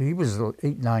Mark, he was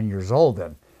 8, 9 years old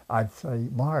then, I'd say,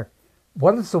 Mark,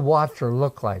 what does the Watcher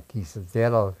look like? He said,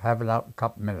 Dad, I'll have it out in a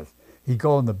couple minutes. He'd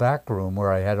go in the back room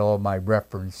where I had all my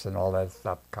reference and all that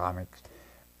stuff, comics.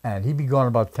 And he'd be gone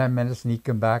about 10 minutes, and he'd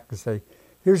come back and say,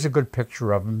 here's a good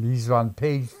picture of him. He's on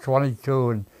page 22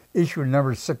 and issue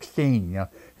number 16, you know.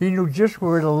 He knew just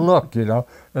where to look, you know.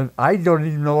 And I don't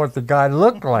even know what the guy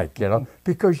looked like, you know,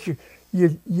 because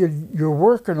you're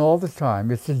working all the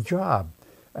time. It's a job.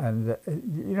 And,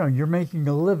 you know, you're making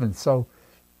a living. So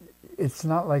it's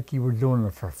not like you were doing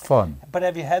it for fun. But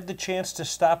have you had the chance to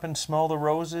stop and smell the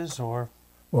roses, or?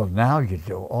 Well, now you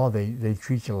do. Oh, they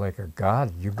treat you like a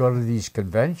god. You go to these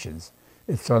conventions,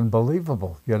 it's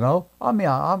unbelievable, you know? I mean,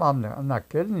 I'm not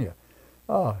kidding you.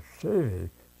 Oh, gee,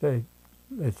 they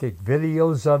take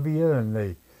videos of you, and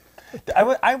they...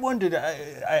 I wondered,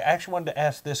 I actually wanted to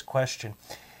ask this question.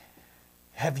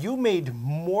 Have you made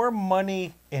more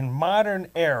money in modern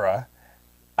era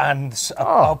on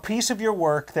a piece of your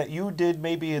work that you did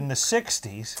maybe in the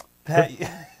 60s.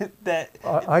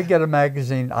 I get a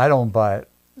magazine. I don't buy it.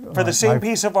 For the same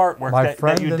piece of artwork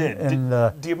that you did.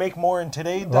 Do you make more in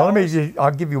today's dollars?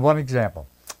 I'll give you one example.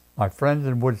 My friend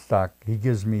in Woodstock, he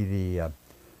gives me the,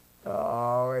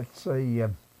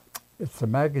 it's a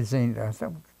magazine I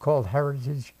think called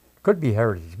Heritage. Could be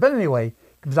Heritage. But anyway,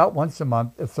 it comes out once a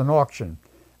month. It's an auction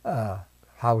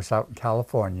house out in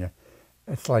California.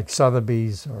 It's like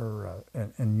Sotheby's or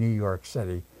in New York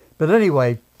City. But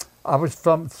anyway, I was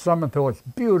thumbing through its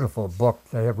beautiful book.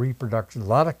 They have reproductions. A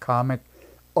lot of comic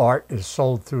art is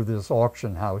sold through this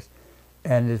auction house.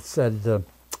 And it said,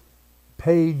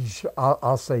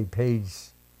 I'll say page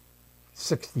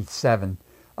 67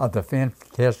 of the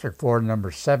Fantastic Four,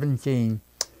 number 17,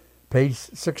 page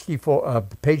 64,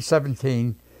 page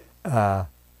 17,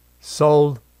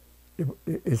 sold.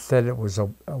 It said it was a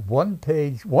one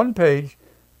page,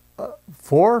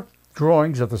 4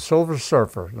 drawings of the Silver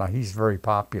Surfer. Now he's very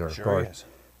popular. Sure he is.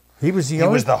 He was He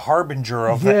was the harbinger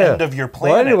of the end of your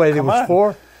planet. Well, anyway, there was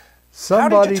 4.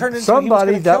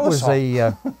 Somebody that was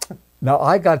a. Now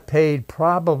I got paid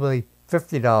probably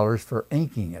 $50 for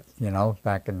inking it. You know,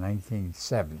 back in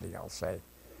 1970, I'll say.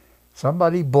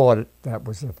 Somebody bought it. That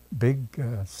was a big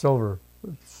Silver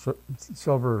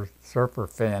Surfer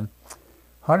fan.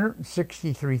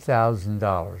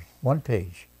 $163,000, one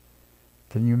page.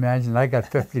 Can you imagine? I got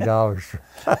 $50.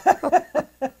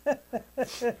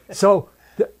 So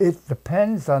it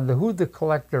depends on who the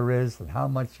collector is and how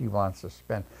much he wants to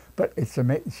spend. But it's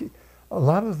amazing. A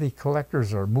lot of the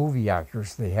collectors are movie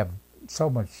actors. They have so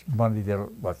much money, they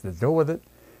don't know what to do with it.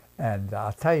 And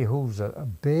I'll tell you who's a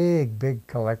big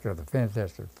collector of the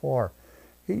Fantastic Four.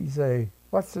 He's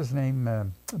what's his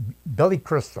name? Billy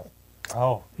Crystal.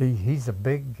 Oh. He's a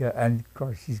big, and of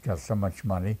course he's got so much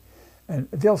money. And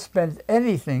they'll spend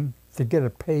anything to get a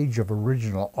page of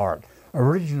original art.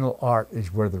 Original art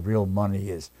is where the real money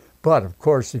is. But of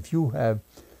course, if you have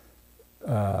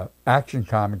Action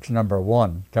Comics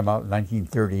 #1, come out in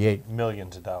 1938.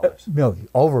 Millions of dollars.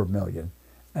 Over $1 million.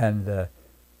 And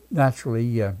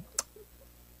naturally, if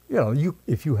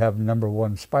you have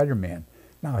 #1 Spider-Man.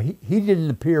 Now, he didn't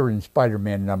appear in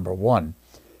Spider-Man #1.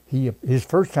 His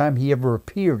first time he ever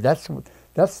appeared, that's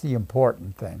the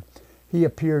important thing. He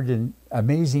appeared in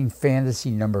Amazing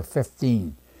Fantasy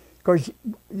 #15. Of course,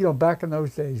 back in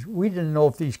those days, we didn't know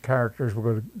if these characters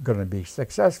were going to be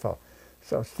successful.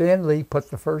 So Stan Lee put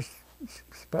the first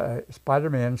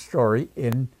Spider-Man story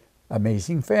in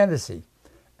Amazing Fantasy.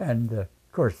 And, of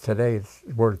course, today it's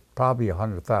worth probably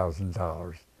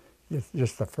 $100,000,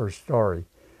 just the first story.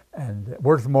 And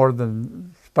worth more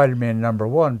than Spider-Man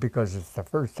 #1 because it's the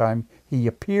first time he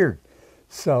appeared.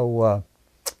 So,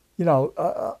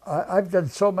 I've done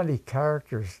so many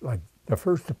characters, like the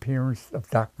first appearance of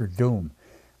Dr. Doom.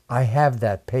 I have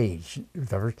that page.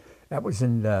 That was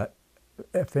in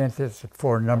Fantastic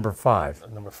Four #5.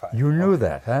 #5. You knew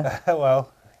that, huh?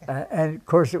 Well. And of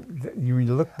course, you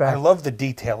look back. I love the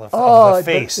detail of the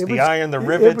face, the eye and the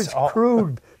rivets. It was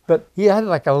crude, but he had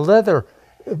like a leather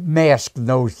mask in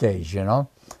those days, Of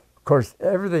course,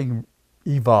 everything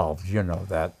evolves,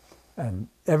 that, and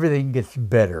everything gets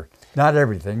better. Not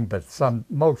everything, but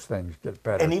most things get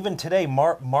better. And even today,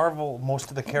 Marvel,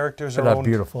 most of the characters are that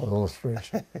beautiful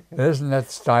illustration. Isn't that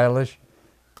stylish?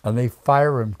 And they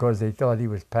fire him because they thought he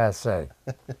was passé.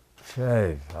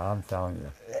 Jeez, I'm telling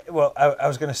you. Well, I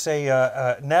was going to say,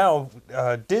 now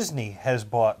Disney has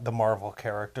bought the Marvel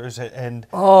characters, and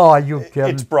are you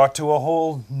kidding? It's brought to a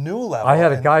whole new level. I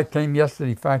had a guy came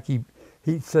yesterday. In fact, he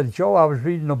said, Joe, I was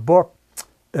reading a book.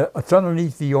 It's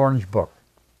underneath the orange book.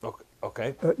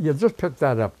 Okay. Just pick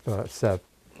that up, Seth.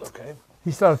 Okay. He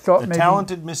said, I thought maybe...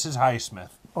 Talented Mrs. Highsmith.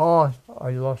 Oh,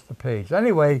 I lost the page.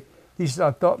 Anyway, he said,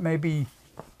 I thought maybe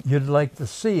you'd like to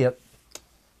see it.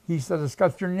 He said, it's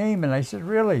got your name in it. I said,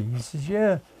 really? He says,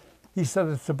 yeah. He said,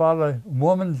 it's about a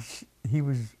woman. She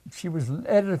was an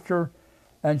editor,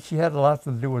 and she had a lot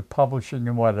to do with publishing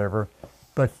and whatever.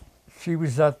 But she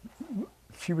was at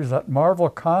Marvel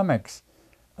Comics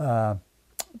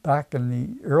back in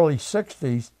the early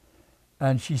 60s,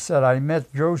 and she said, I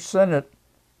met Joe Sinnott,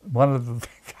 one of the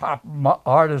top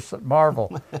artists at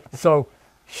Marvel. So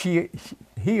he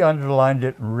underlined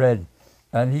it in red.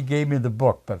 And he gave me the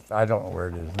book, but I don't know where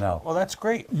it is now. Well, that's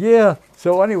great. Yeah.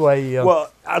 So anyway. Well,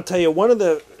 I'll tell you, one of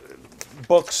the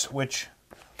books which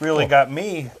really got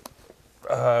me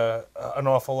an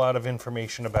awful lot of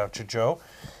information about you, Joe,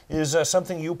 is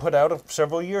something you put out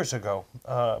several years ago,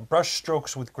 Brush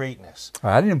Strokes with Greatness.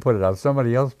 I didn't put it out.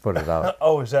 Somebody else put it out.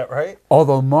 Oh, is that right?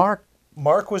 Although Mark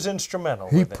was instrumental.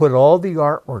 He put all the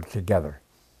artwork together,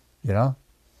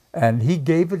 And he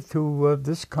gave it to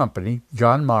this company,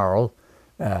 John Marl.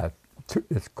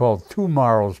 It's called Two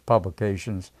Marls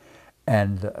Publications.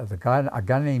 And a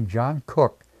guy named John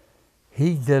Cook,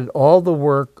 he did all the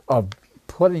work of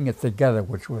putting it together,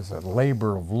 which was a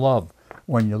labor of love.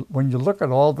 When you look at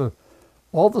all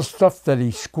the stuff that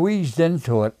he squeezed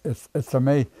into it, it's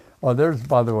amazing. Oh,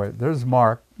 by the way, there's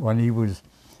Mark when he was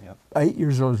 8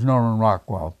 years old, Norman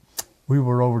Rockwell. We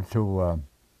were over to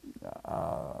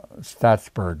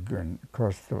Statsburg and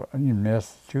across in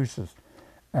Massachusetts,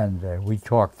 and we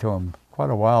talked to him quite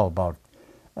a while about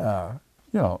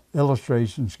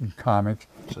illustrations and comics.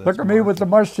 So look at me with the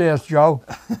mustache, Joe.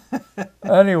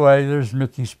 Anyway, there's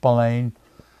Mickey Spillane,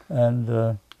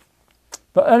 and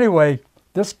but anyway,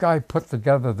 this guy put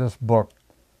together this book,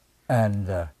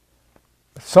 and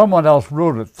someone else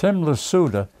wrote it. Tim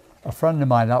Lasuda, a friend of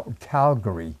mine out in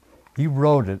Calgary, he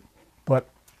wrote it. But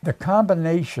the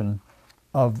combination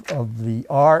of the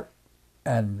art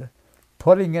and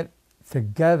putting it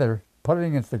together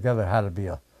had to be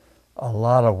a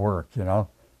lot of work, you know.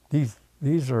 That's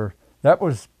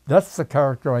the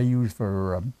character I used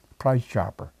for Price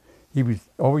Chopper. He was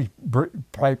always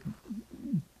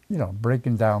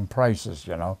breaking down prices,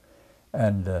 you know.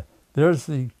 And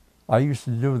I used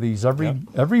to do these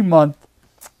every month,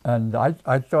 and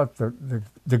I thought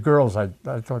the girls, I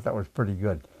thought that was pretty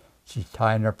good. She's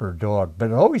tying up her dog,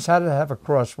 but it always had to have a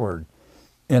crossword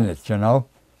in it, you know.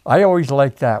 I always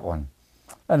liked that one.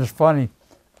 And it's funny,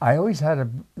 I always had to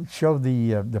show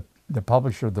the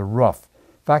publisher the rough.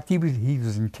 In fact, he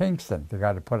was in Kingston, the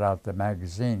guy that put out the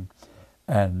magazine,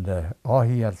 and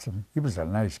he was a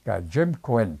nice guy, Jim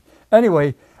Quinn.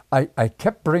 Anyway, I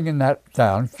kept bringing that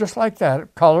down, just like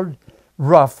that, colored,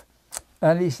 rough,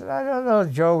 and he said, I don't know,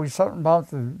 Joe, there's something about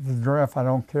the draft I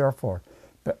don't care for.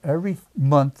 But every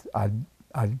month,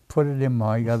 I'd put it in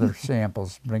my other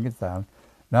samples, bring it down.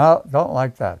 No, don't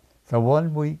like that. So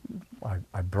one week,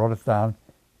 I brought it down.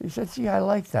 He said, gee, I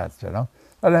like that, you know.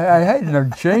 And I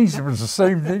hadn't changed. It was the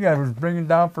same thing I was bringing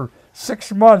down for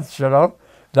 6 months, you know.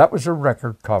 That was a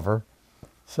record cover.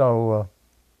 So,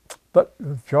 but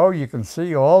Joe, you can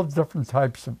see all different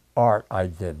types of art I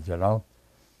did, you know,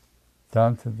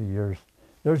 down to the years.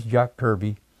 There's Jack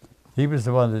Kirby. He was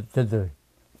the one that did the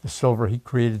silver. He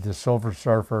created the Silver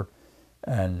Surfer,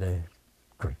 and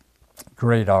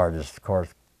great artist, of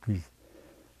course.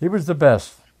 He was the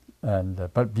best. And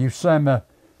but Buscema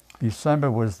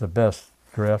was the best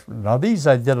draft. Now these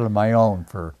I did on my own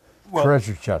for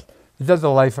Treasure Chest. He did the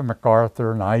Life of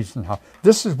MacArthur and Eisenhower.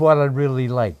 This is what I really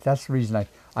liked. That's the reason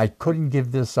I couldn't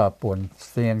give this up when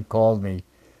Stan called me.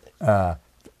 And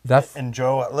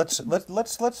Joe,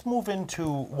 let's move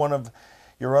into one of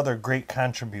your other great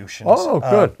contributions. Oh,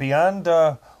 good. Beyond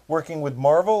working with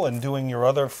Marvel and doing your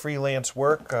other freelance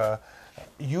work,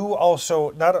 you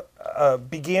also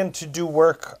began to do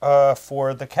work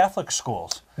for the Catholic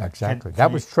schools. Exactly.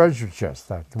 That was Treasure Chest,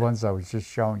 the ones I was just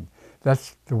showing.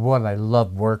 That's the one I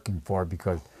loved working for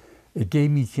because it gave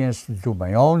me a chance to do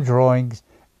my own drawings,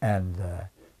 and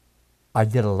I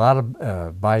did a lot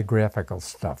of biographical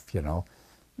stuff, you know.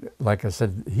 Like I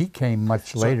said, he came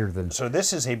much later than... So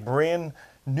this is a brand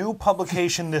new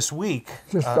publication this week.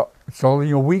 It's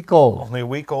only a week old. Only a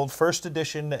week old, first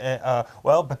edition.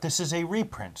 But this is a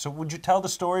reprint. So would you tell the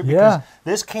story? Because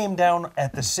this came down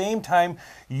at the same time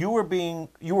you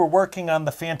were working on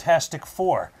the Fantastic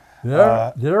Four.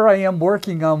 There I am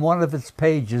working on one of its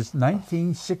pages,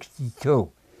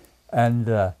 1962. And,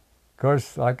 of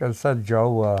course, like I said,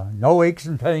 Joe, no aches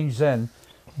and pains then.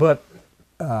 But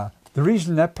the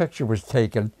reason that picture was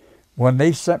taken, when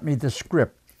they sent me the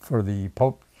script for the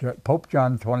Pope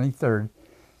John 23rd,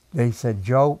 they said,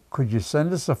 Joe, could you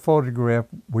send us a photograph?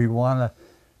 We want to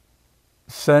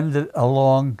send it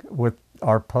along with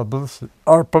our publicity.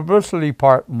 Our publicity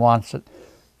department wants it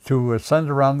to send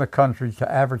around the country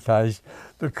to advertise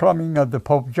the coming of the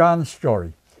Pope John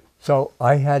story. So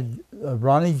I had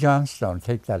Ronnie Johnstone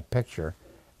take that picture,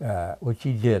 which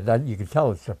he did. You can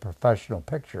tell it's a professional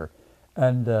picture.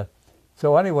 And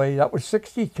so anyway, that was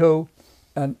 62.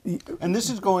 And this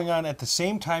is going on at the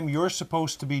same time you're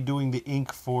supposed to be doing the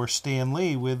ink for Stan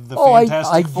Lee with the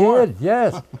Fantastic Four. I did,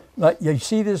 yes. Like, you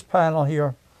see this panel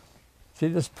here? See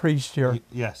this priest here?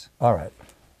 Yes. All right.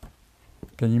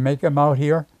 Can you make him out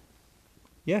here?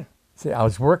 Yeah. See, I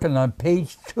was working on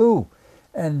page 2,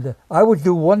 and I would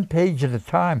do one page at a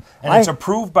time. And it's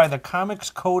approved by the Comics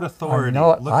Code Authority.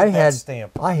 Look at that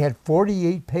stamp. I had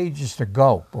 48 pages to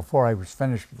go before I was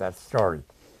finished with that story.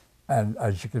 And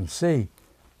as you can see,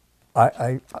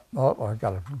 I got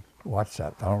to watch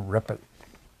that. Don't rip it.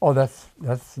 Oh,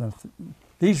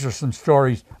 these are some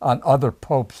stories on other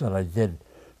popes that I did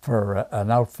for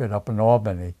an outfit up in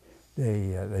Albany.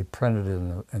 They printed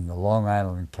in the Long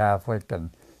Island Catholic and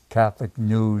Catholic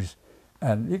News,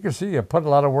 and you can see I put a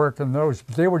lot of work in those.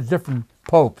 But they were different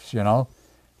popes, you know,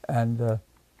 and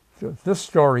so this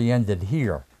story ended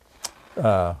here.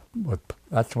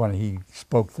 That's when he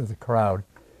spoke to the crowd,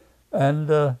 and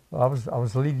I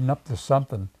was leading up to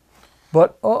something,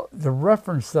 but the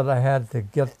reference that I had to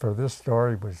get for this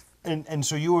story was. And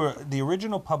so the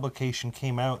original publication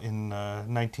came out in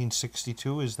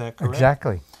 1962, is that correct?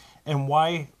 Exactly. And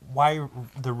why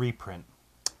the reprint?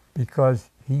 Because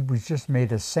he was just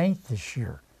made a saint this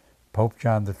year, Pope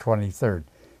John the 23rd,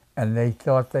 and they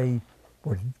thought they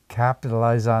would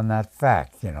capitalize on that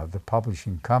fact, you know, the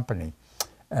publishing company.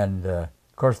 And of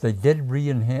course they did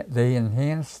they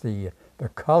enhanced the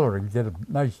coloring, did a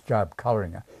nice job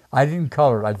coloring it. I didn't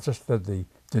color, I just did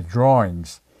the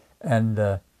drawings, and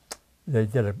they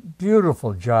did a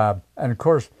beautiful job. And of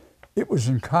course it was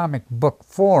in comic book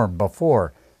form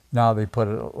before. Now they put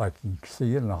it, like you can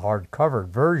see, in a hardcover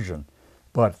version.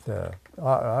 But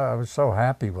I was so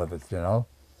happy with it, you know.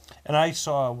 And I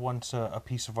saw once a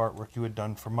piece of artwork you had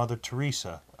done for Mother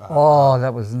Teresa. Oh,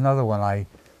 that was another one. I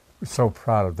was so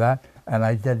proud of that. And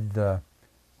I did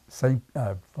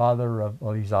Father,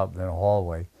 well, he's out in the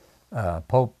hallway,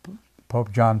 Pope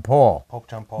John Paul. Pope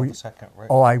John Paul II, right?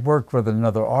 Oh, I worked with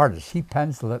another artist. He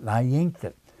penciled it and I inked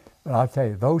it. But I'll tell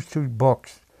you, those two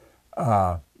books,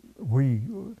 we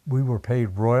were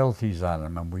paid royalties on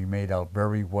them, and we made out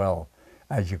very well,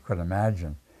 as you could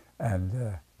imagine.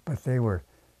 And but they were,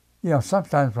 you know,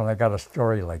 sometimes when I got a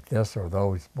story like this or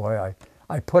those, boy,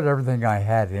 I put everything I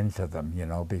had into them, you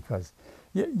know, because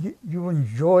you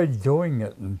enjoyed doing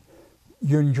it, and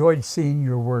you enjoyed seeing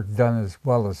your work done as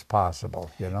well as possible,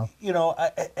 you know. You know,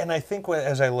 I think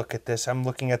as I look at this, I'm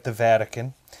looking at the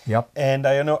Vatican. Yep. And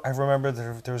I remember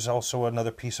there was also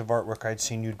another piece of artwork I'd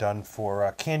seen you done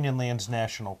for Canyonlands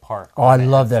National Park. Oh, I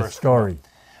love that story.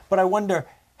 But I wonder,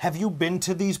 have you been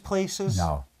to these places?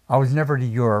 No, I was never to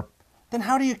Europe. Then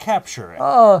how do you capture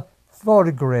it?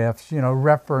 Photographs, you know,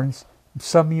 reference.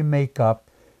 Some you make up.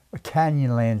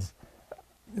 Canyonlands,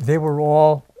 they were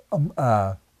all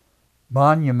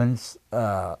monuments,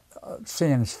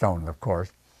 sandstone, of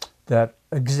course, that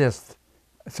exist.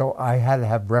 So I had to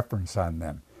have reference on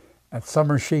them. And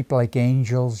some are shaped like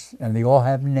angels, and they all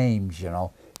have names, you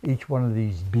know, each one of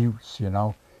these buttes, you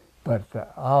know. But,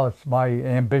 it's my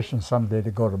ambition someday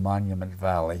to go to Monument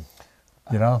Valley,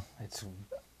 you know. It's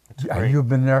Have you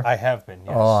been there? I have been,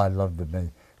 yes. Oh, I love to be.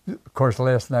 Of course,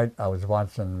 last night I was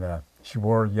watching, she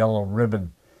wore a yellow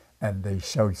ribbon, and they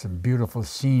showed some beautiful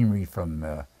scenery from,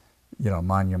 you know,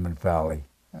 Monument Valley.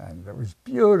 And it was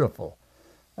beautiful.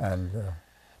 And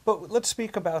but let's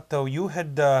speak about, though, you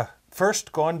had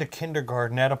first gone to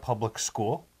kindergarten at a public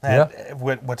school, at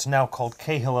what's now called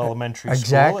Cahill Elementary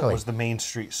exactly. School. It was the Main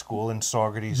Street School in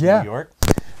Saugerties, Yeah. New York.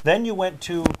 Then you went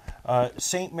to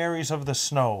St. Mary's of the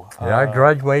Snow. Yeah, I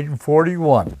graduated in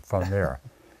 41 from there.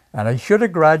 And I should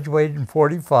have graduated in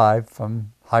 45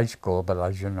 from high school, but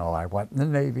as you know, I went in the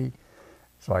Navy.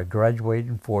 So I graduated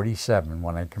in 47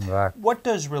 when I came back. What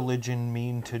does religion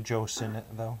mean to Joe Sinnott,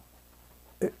 though?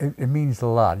 It means a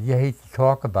lot. You hate to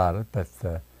talk about it,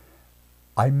 but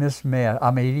I miss Mass.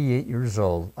 I'm 88 years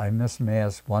old. I miss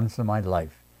Mass once in my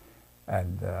life.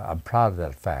 And I'm proud of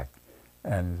that fact.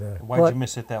 And why'd you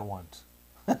miss it that once?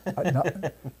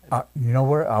 You know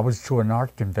where? I was to an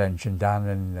art convention down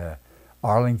in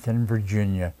Arlington,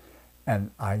 Virginia,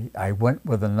 and I went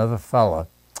with another fella,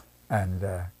 and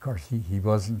of course he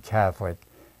wasn't Catholic,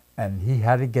 and he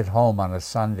had to get home on a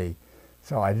Sunday,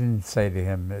 so I didn't say to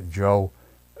him, Joe,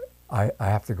 I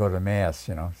have to go to Mass,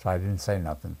 you know, so I didn't say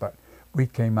nothing, but we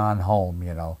came on home,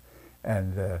 you know,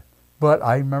 and but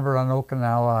I remember on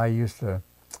Okinawa I used to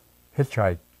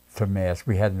hitchhike to Mass.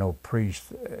 We had no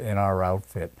priest in our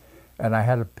outfit, and I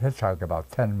had to hitchhike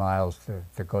about 10 miles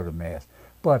to go to Mass.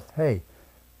 But hey,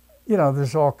 you know,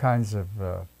 there's all kinds of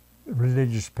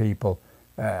religious people.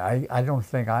 I don't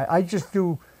think, I just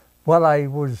do what I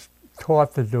was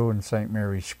taught to do in St.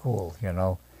 Mary's School, you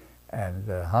know, and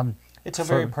it's a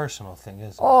very personal thing,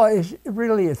 isn't it? Oh,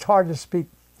 it's hard to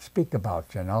speak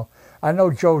about, you know. I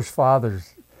know Joe's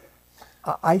father's,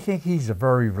 I think he's a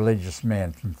very religious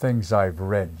man from things I've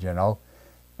read, you know.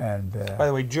 And by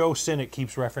the way, Joe Sinnott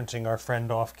keeps referencing our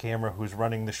friend off camera who's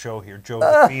running the show here, Joe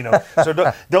Ruffino. So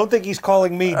don't think he's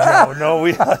calling me Joe. No,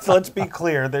 let's be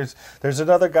clear. There's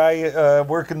another guy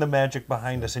working the magic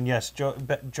behind us. And yes,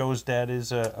 Joe's dad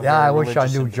is a yeah. I very wish I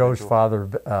knew individual. Joe's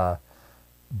father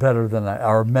better than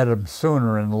or met him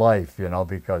sooner in life, you know,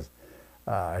 because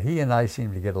He and I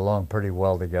seem to get along pretty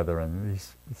well together, and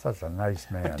he's such a nice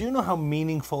man. But do you know how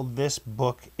meaningful this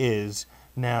book is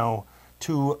now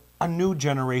to a new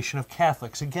generation of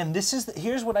Catholics? Again,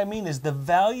 here's what I mean, is the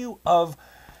value of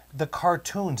the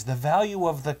cartoons, the value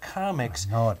of the comics.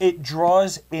 It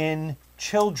draws in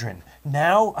children.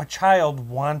 Now a child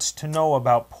wants to know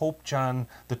about Pope John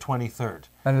the 23rd.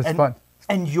 And it's fun.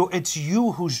 And it's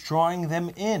you who's drawing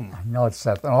them in. I know it's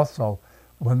Seth. And also,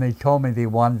 when they told me they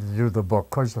wanted to do the book, of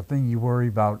course, the thing you worry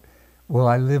about, will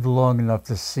I live long enough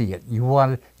to see it? You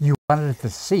wanted to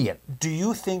see it. Do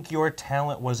you think your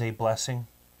talent was a blessing?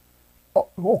 Oh,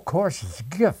 of course, it's a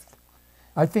gift.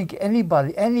 I think any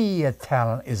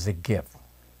talent is a gift,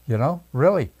 you know,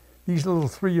 really. These little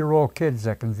 3-year-old kids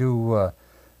that can do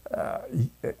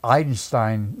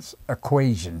Einstein's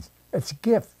equations, it's a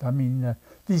gift. I mean,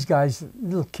 these guys,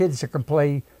 little kids that can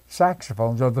play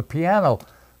saxophones or the piano,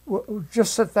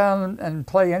 just sit down and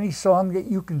play any song that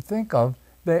you can think of,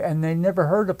 and they never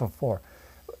heard it before.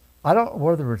 I don't know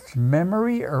whether it's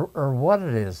memory or what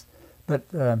it is, but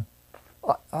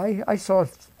I saw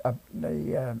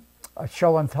a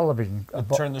show on television.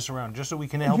 Turn this around just so we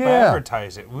can help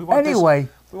advertise it. We want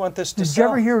this to did sell.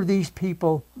 You ever hear these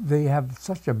people? They have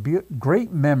such a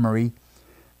great memory.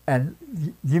 And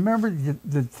do you remember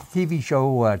the TV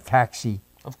show Taxi?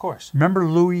 Of course. Remember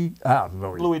Louis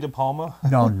De Palma?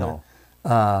 No.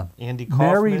 Andy Kaufman?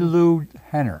 Mary Lou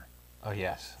Henner. Oh,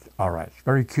 yes. All right.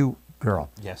 Very cute girl.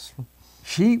 Yes.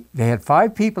 They had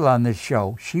 5 people on this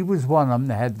show. She was one of them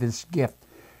that had this gift.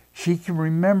 She can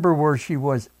remember where she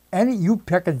was. You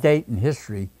pick a date in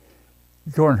history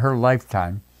during her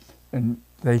lifetime, and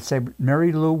they say,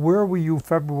 Mary Lou, where were you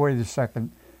February the 2nd,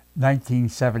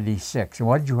 1976? And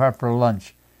what did you have for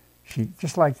lunch?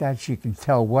 Just like that, she can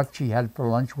tell what she had for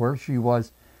lunch, where she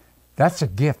was. That's a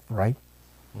gift, right?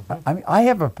 Mm-hmm. I mean, I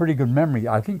have a pretty good memory.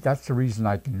 I think that's the reason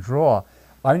I can draw.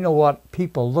 I know what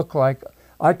people look like.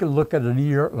 I can look at an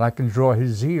ear and I can draw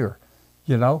his ear,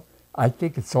 you know? I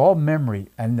think it's all memory,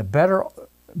 and the better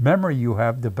memory you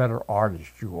have, the better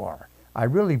artist you are. I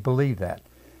really believe that.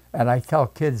 And I tell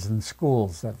kids in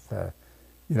schools that,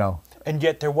 you know. And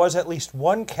yet there was at least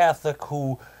one Catholic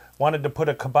who wanted to put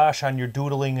a kibosh on your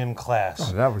doodling in class.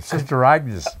 Oh, that was Sister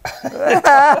Agnes.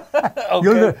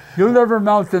 Okay. You'll never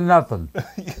amount to nothing.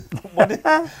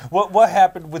 What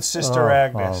happened with Sister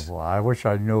Agnes? Oh, well, I wish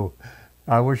I knew.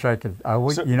 I wish I could. I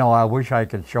wish I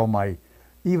could show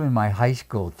even my high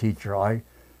school teacher.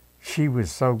 She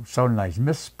was so nice,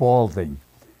 Miss Spaulding.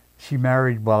 She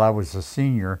married while I was a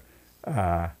senior,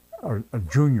 or a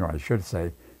junior, I should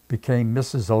say. Became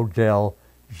Mrs. Odell.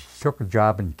 She took a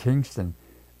job in Kingston,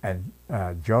 and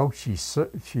Joe, she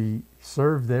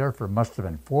served there for must have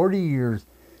been 40 years.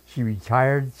 She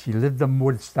retired. She lived in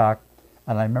Woodstock,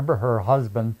 and I remember her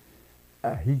husband.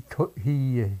 He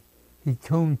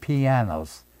tuned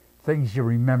pianos, things you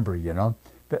remember, you know.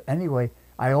 But anyway,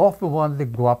 I often wanted to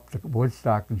go up to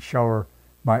Woodstock and show her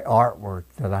my artwork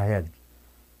that I had.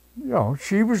 You know,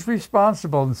 she was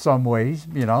responsible in some ways,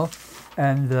 you know,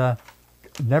 and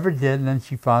never did. And then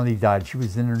she finally died. She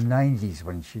was in her 90s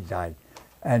when she died,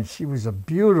 and she was a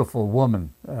beautiful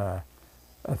woman.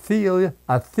 Athelia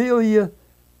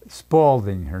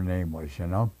Spaulding, her name was, you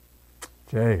know.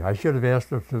 Jay, I should have asked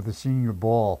her to the senior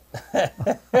ball.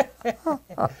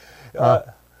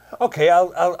 Okay,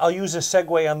 I'll use a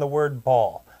segue on the word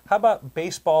ball. How about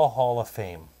Baseball Hall of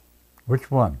Fame?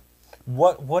 Which one?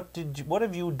 What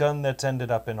have you done that's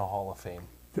ended up in a Hall of Fame?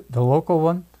 The local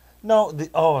one? No,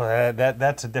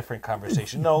 that's a different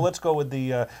conversation. No, let's go with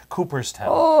the Cooperstown.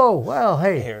 Oh, well,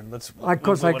 hey. Here, I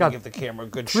got give the camera a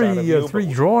good shot of you,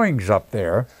 three drawings up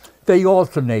there. They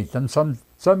alternate them.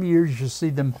 Some years you see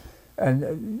them,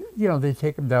 and you know, they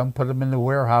take them down, put them in the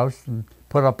warehouse, and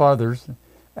put up others.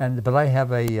 But I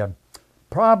have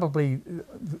probably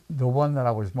the one that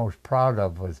I was most proud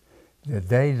of was the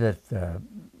day that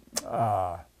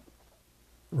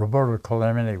Roberto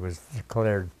Clemente was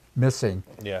declared missing.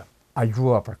 Yeah. I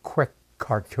drew up a quick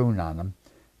cartoon on him,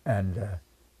 and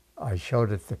I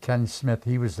showed it to Ken Smith.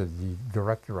 He was the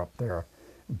director up there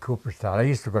in Cooperstown. I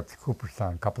used to go up to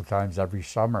Cooperstown a couple of times every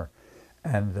summer.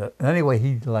 And anyway,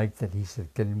 he liked it. He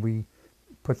said, can we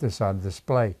put this on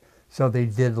display? So they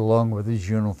did, along with his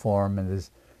uniform and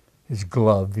his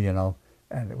glove, you know,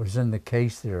 and it was in the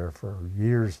case there for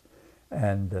years.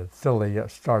 And till they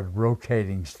started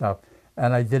rotating stuff.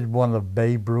 And I did one of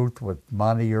Babe Ruth with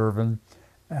Monty Irvin,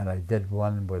 and I did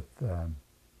one with,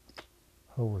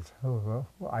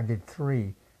 I did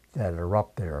 3 that are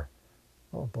up there.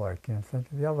 Oh boy, I can't think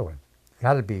of the other one.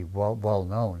 Got to be well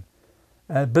known.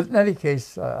 But in any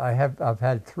case, I've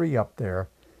had 3 up there,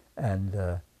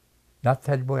 and Not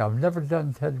Ted Williams. I've never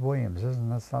done Ted Williams. Isn't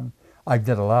that something? I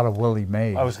did a lot of Willie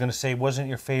Mays. I was going to say, wasn't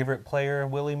your favorite player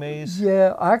Willie Mays?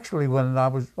 Yeah, actually,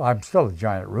 I'm still a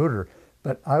giant rooter,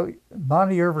 but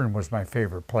Monty Irvin was my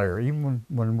favorite player, even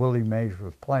when Willie Mays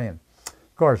was playing.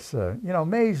 Of course,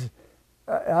 Mays,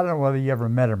 I don't know whether you ever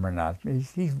met him or not.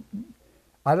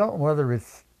 I don't know whether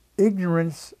it's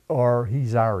ignorance or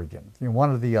he's arrogant, one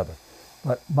or the other.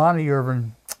 But Monty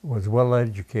Irvin was well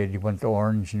educated. He went to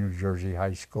Orange, New Jersey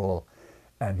High School,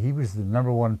 and he was the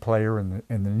 #1 player in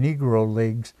the Negro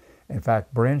Leagues. In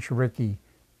fact, Branch Rickey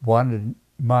wanted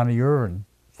Monty Irvin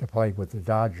to play with the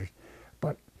Dodgers,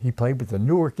 but he played with the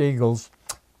Newark Eagles,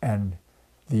 and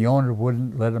the owner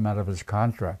wouldn't let him out of his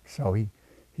contract, so he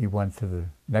went to the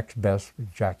next best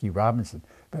with Jackie Robinson.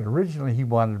 But originally he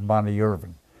wanted Monty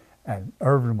Irvin, and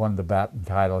Irvin won the batting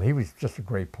title. He was just a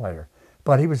great player.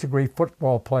 But he was a great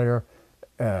football player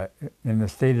in the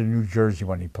state of New Jersey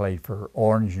when he played for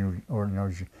Orange,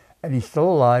 and he's still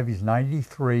alive. He's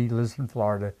 93, lives in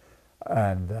Florida,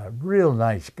 and a real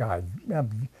nice guy.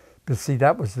 But see,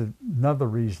 that was another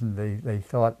reason they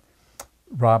thought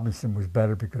Robinson was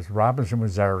better, because Robinson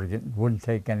was arrogant, wouldn't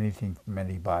take anything from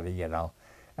anybody,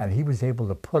 and he was able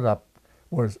to put up,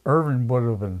 whereas Irvin would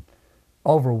have been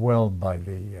overwhelmed by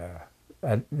the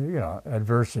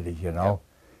adversity, Yep.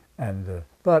 And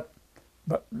but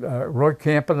Roy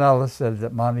Campanella said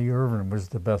that Monty Irvin was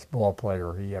the best ball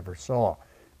player he ever saw,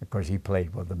 because he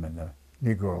played with him in the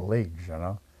Negro Leagues,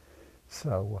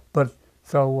 So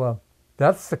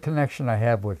that's the connection I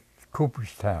have with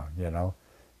Cooperstown,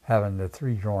 having the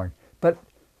 3 drawings. But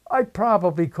I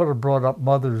probably could have brought up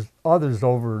others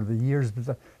over the years,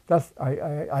 but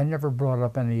I never brought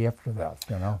up any after that,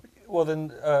 Well,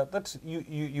 then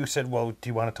you said, well, do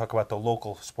you want to talk about the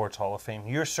local Sports Hall of Fame?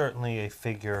 You're certainly a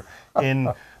figure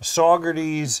in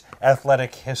Saugerties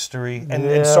athletic history, and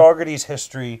Saugerties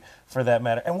history for that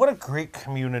matter. And what a great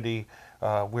community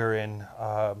we're in.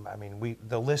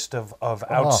 The list of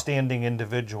outstanding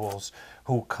individuals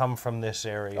who come from this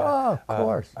area. Oh, of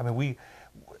course.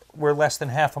 We're less than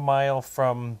half a mile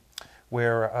from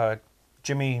where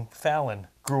Jimmy Fallon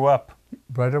grew up.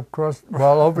 Right across,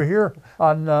 over here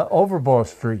on Overball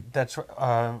Street. That's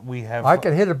we have. I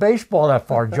could hit a baseball that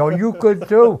far, Joe. You could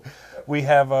too. We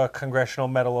have a Congressional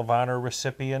Medal of Honor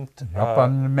recipient up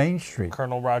on the Main Street,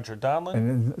 Colonel Roger Donlin.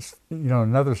 And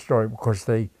another story. Of course,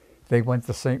 they went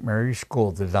to St. Mary's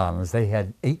School, the Donlins. They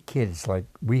had 8 kids, like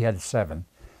we had 7,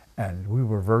 and we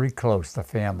were very close to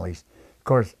families. Of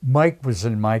course, Mike was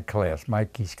in my class.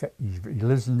 Mike, he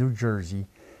lives in New Jersey,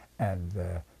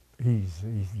 and. He's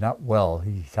not well.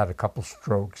 He's had a couple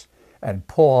strokes. And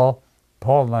Paul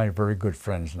and I are very good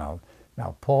friends now.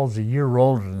 Now, Paul's a year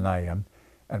older than I am,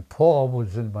 and Paul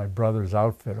was in my brother's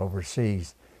outfit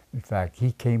overseas. In fact,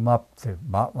 he came up to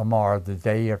Mount Lamar the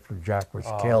day after Jack was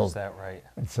killed. Is that right?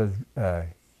 And said,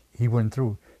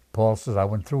 Paul says, I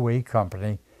went through A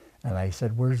Company, and I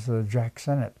said, where's Jack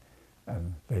Sinnott?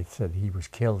 And they said he was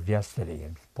killed yesterday.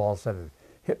 And Paul said, it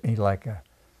hit me like a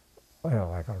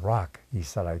rock. He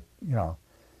said,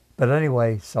 But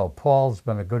anyway, so Paul's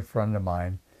been a good friend of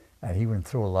mine, and he went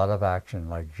through a lot of action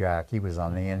like Jack. He was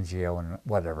on the NGO and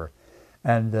whatever.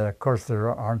 And, of course, there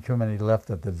aren't too many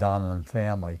left of the Donlin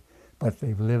family, but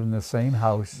they live in the same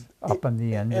house up on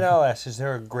the end. And I'll ask, is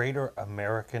there a greater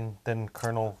American than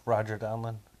Colonel Roger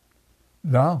Donlin?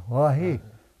 No. Well,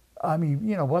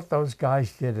 what those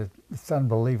guys did, it's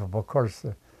unbelievable. Of course,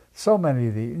 so many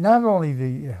of not only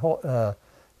the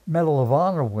Medal of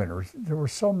Honor winners, there were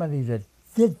so many that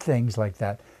did things like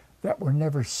that were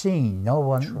never seen. No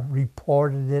one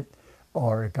reported it,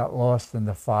 or it got lost in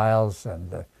the files,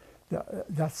 and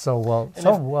that's so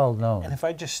well known. And if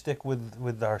I just stick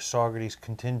with our Saugerties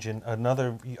contingent,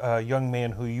 another young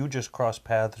man who you just crossed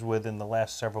paths with in the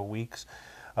last several weeks,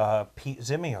 Pete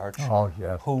Zimiarch,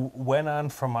 who went on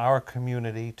from our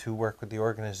community to work with the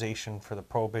Organization for the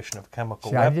Prohibition of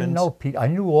Chemical Weapons. I didn't know Pete. I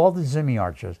knew all the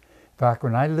Zimiarches. Back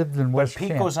when I lived in West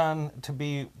Pete goes on to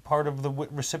be part of the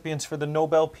recipients for the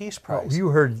Nobel Peace Prize. You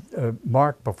heard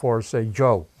Mark before say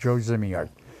Joe Sinnott.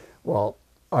 Well,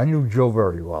 I knew Joe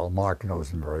very well. Mark knows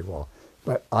him very well.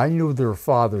 But I knew their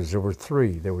fathers. There were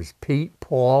 3. There was Pete,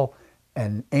 Paul,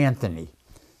 and Anthony.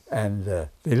 And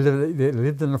they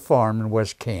lived in a farm in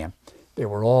West Camp. They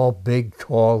were all big,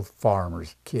 tall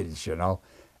farmers, kids,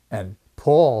 And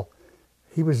Paul,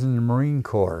 he was in the Marine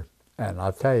Corps. And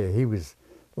I'll tell you, he was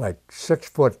like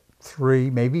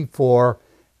 6'3", maybe 4,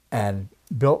 and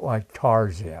built like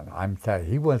Tarzan. I'm telling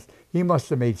you, he must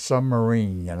have made some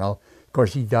Marine, Of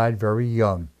course, he died very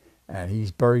young, and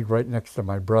he's buried right next to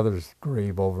my brother's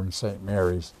grave over in St.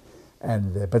 Mary's.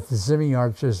 And but the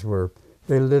Zimiarches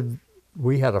they lived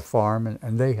we had a farm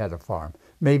and they had a farm,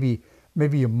 maybe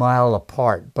a mile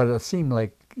apart, but it seemed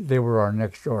like they were our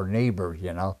next door neighbors,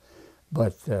 you know.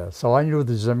 But so I knew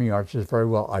the Sinnott-Arches very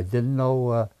well. I didn't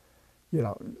know, you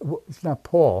know, it's not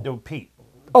Paul. No, Pete.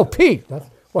 Oh, Pete.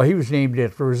 Well, he was named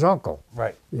after his uncle.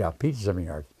 Right. Yeah, Pete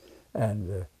Sinnott.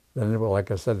 And then, well,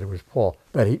 like I said, it was Paul.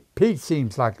 But Pete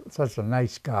seems like such a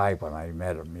nice guy when I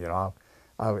met him, you know.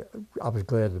 I was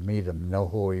glad to meet him, know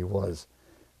who he was.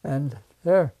 And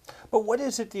there. But what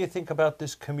is it, do you think, about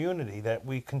this community that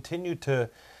we continue to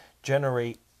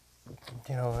generate,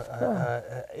 you know,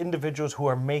 individuals who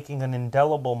are making an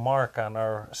indelible mark on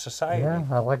our society?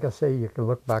 Yeah, like I say, you can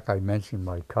look back. I mentioned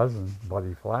my cousin,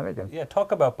 Buddy Flanagan. Yeah,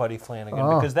 talk about Buddy Flanagan,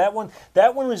 because that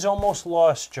one is almost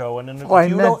lost, Joe. And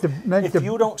if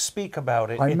you don't speak about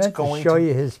it, it's going to show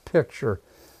you his picture.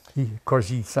 Of course,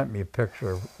 he sent me a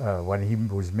picture when he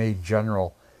was made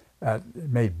general,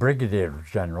 made brigadier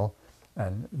general,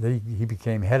 and he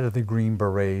became head of the Green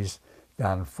Berets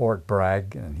down in Fort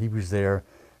Bragg, and he was there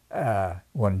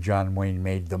when John Wayne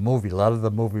made the movie. A lot of the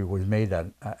movie was made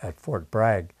at Fort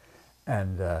Bragg,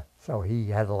 and so he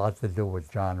had a lot to do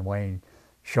with John Wayne,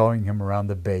 showing him around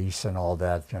the base and all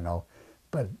that, you know.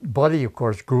 But Buddy, of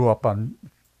course, grew up on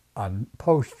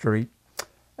Post Street,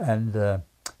 and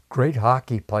great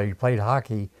hockey player. He played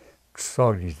hockey.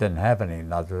 Saugerties didn't have any in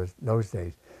those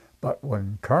days. But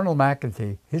when Colonel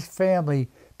McEntee, his family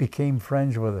became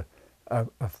friends with a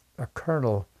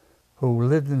colonel who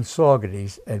lived in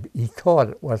Saugerties, and he taught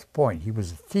at West Point. He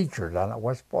was a teacher down at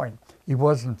West Point. He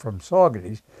wasn't from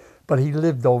Saugerties, but he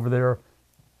lived over there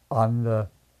on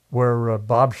where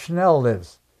Bob Schnell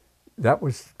lives. That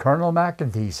was Colonel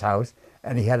McEntee's house,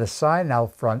 and he had a sign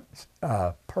out front,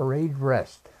 parade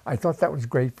rest. I thought that was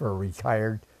great for a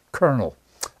retired colonel.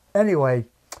 Anyway,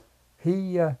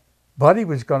 Buddy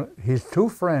was his two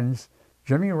friends,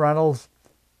 Jimmy Reynolds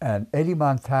and Eddie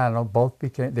Montano,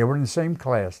 they were in the same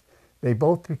class. They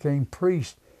both became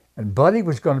priests, and Buddy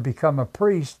was going to become a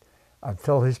priest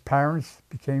until his parents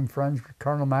became friends with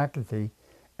Colonel McEntee,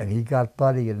 and he got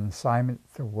Buddy an assignment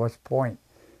to West Point.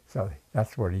 So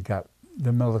that's where he got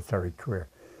the military career.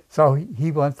 So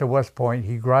he went to West Point.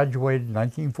 He graduated in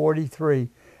 1943.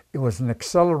 It was an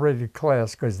accelerated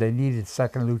class because they needed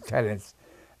second lieutenants.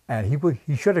 And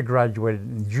he should have graduated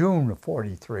in June of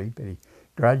 43, but he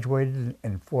graduated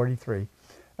in 43.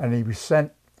 And he was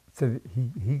sent to,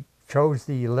 he chose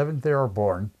the 11th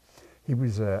Airborne. He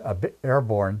was a bit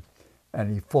airborne,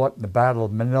 and he fought in the Battle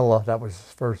of Manila. That was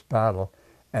his first battle.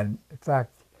 And in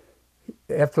fact,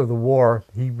 after the war,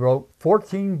 he wrote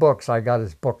 14 books. I got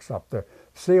his books up there.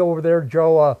 See over there,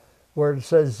 Joe, where it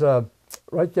says,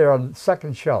 right there on the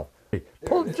second shelf.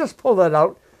 Just pull that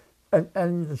out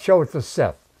and show it to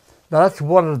Seth. Now, that's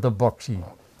one of the books he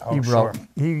wrote. Sure.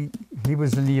 He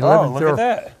was in the 11th. Oh, look at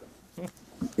that.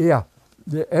 Yeah,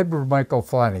 the Edward Michael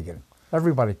Flanagan.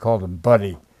 Everybody called him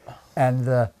Buddy.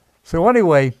 And so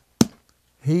anyway,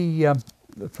 he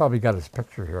probably got his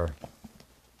picture here.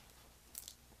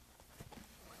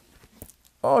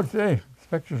 Oh, gee, this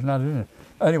picture's not in it.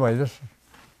 Anyway,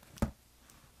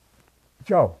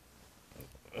 Joe,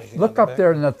 look up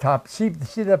there in the top. See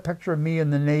that picture of me in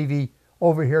the Navy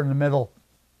over here in the middle?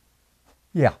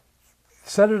 Yeah.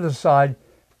 Set it aside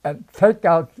and take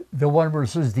out the one where it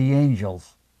says The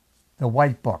Angels, the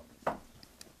white book.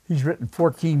 He's written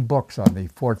 14 books on the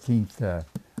 14th,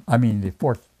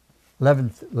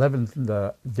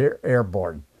 11th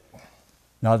Airborne.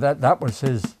 Now that was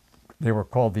his, they were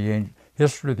called the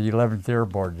History of the 11th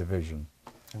Airborne Division.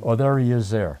 Oh, there he is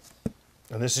there.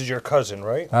 And this is your cousin,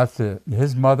 right? That's it.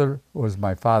 His mother was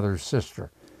my father's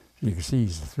sister. You can see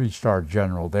he's a 3-star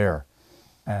general there.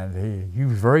 And he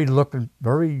was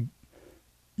very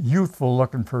youthful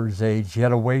looking for his age. He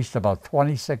had a waist about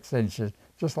 26 inches,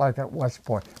 just like at West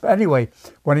Point. But anyway,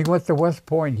 when he went to West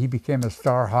Point, he became a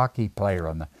star hockey player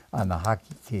on the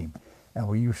hockey team. And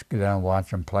we used to go down and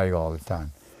watch him play all the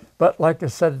time. But like I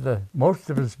said, most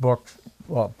of his books,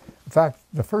 well, in fact,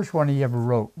 the first one he ever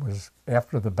wrote was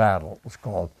After the Battle, it was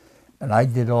called. And I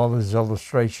did all his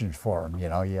illustrations for him. You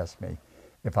know, he asked me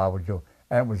if I would do.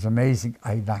 And it was amazing.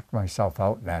 I knocked myself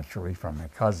out naturally from my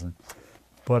cousin.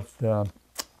 But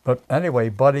anyway,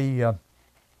 Buddy,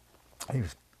 he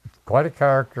was quite a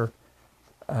character.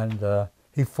 And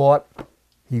he fought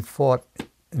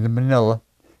in the Manila.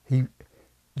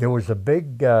 There was a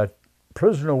big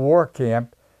prisoner of war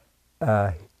camp.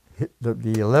 The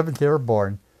 11th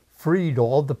Airborne freed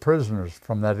all the prisoners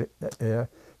from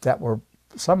that were,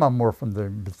 some of them were from the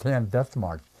Bataan Death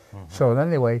March. Mm-hmm. So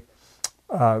anyway,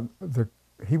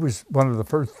 he was one of the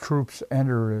first troops to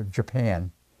enter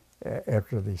Japan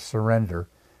after the surrender.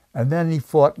 And then he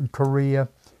fought in Korea,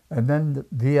 And then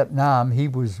Vietnam, he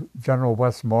was General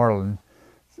Westmoreland,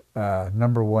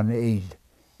 number 1 aide.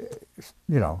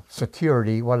 You know,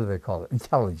 security, what do they call it?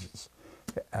 Intelligence.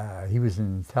 He was in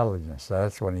intelligence. So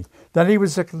that's when then he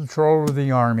was the controller of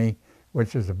the Army,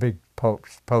 which is a big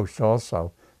post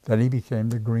also. Then he became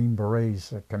the Green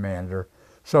Berets commander.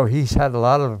 So he's had a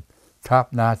lot of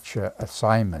top-notch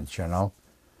assignments, you know.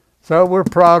 So we're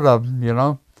proud of him, you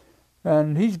know.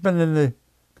 And he's been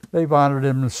they've honored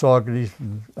him in Saugerties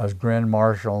as Grand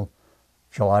Marshal,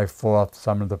 July 4th,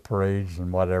 some of the parades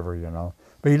and whatever, you know.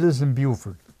 But he lives in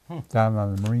Beaufort, down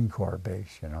on the Marine Corps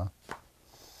base, you know.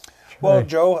 Well,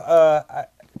 Joe,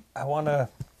 I want to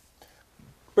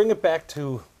bring it back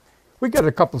to... We got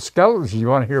a couple skeletons. You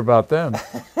want to hear about them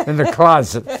in the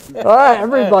closet?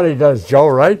 Everybody does, Joe,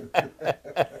 right?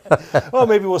 Well,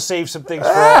 maybe we'll save some things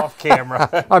for off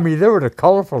camera. I mean, they were the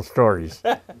colorful stories.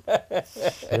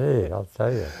 Hey, I'll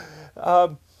tell you.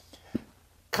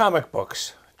 Comic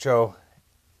books, Joe,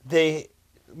 they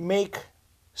make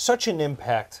such an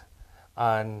impact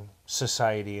on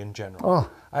society in general. Oh.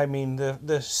 I mean, the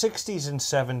 60s and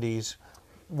 70s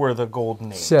were the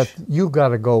golden age. Seth, you got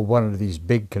to go one of these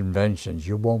big conventions.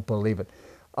 You won't believe it.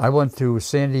 I went to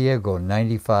San Diego in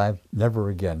 '95, never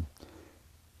again.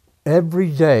 Every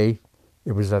day,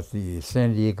 it was at the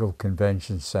San Diego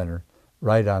Convention Center,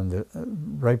 right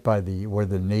by where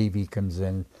the Navy comes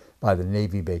in, by the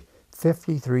Navy base.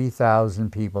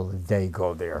 53,000 people a day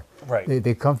go there. Right.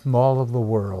 They come from all over the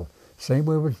world. Same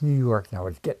way with New York now.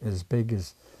 It's getting as big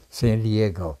as San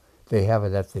Diego. They have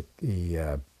it at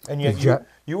the and yet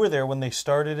you were there when they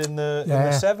started in the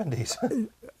 70s.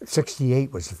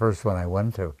 68 was the first one I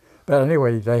went to. But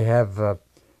anyway, they have,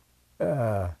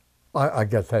 I got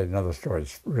to tell you another story.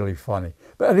 It's really funny.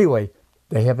 But anyway,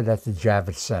 they have it at the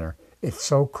Javits Center. It's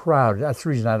so crowded. That's the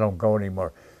reason I don't go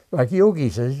anymore. Like Yogi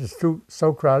says, it's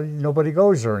so crowded, nobody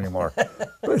goes there anymore.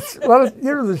 But well,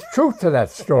 you know, there's truth to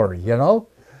that story, you know?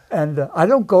 And I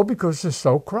don't go because it's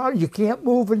so crowded. You can't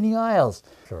move in the aisles.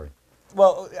 Sorry.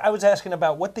 Well, I was asking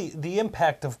about what the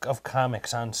impact of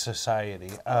comics on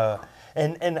society.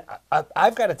 And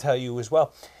I've got to tell you as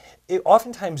well,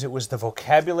 oftentimes it was the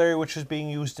vocabulary which was being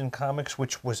used in comics,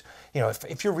 which was, you know,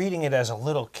 if you're reading it as a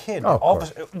little kid,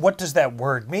 what does that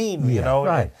word mean, you know?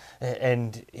 Right.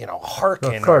 And, you know,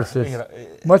 hearken. Of course,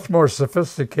 it's much more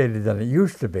sophisticated than it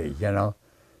used to be, you know,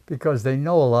 because they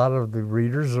know a lot of the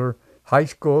readers are high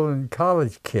school and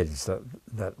college kids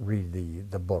that read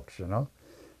the books, you know.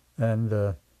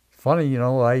 And funny, you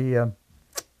know,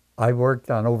 I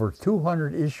worked on over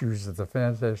 200 issues of the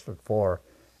Fantastic Four,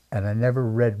 and I never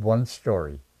read one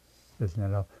story. You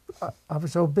know, I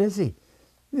was so busy.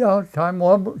 You know, time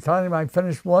I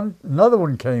finished one, another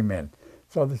one came in.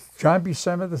 So John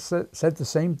Buscema said the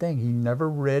same thing. He never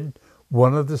read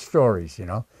one of the stories, you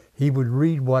know. He would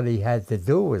read what he had to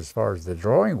do as far as the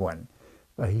drawing went.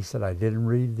 But he said, I didn't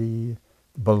read the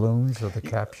balloons or the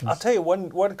captions. I'll tell you,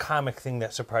 one comic thing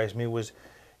that surprised me was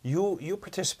you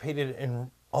participated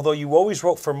in, although you always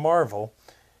wrote for Marvel,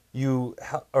 you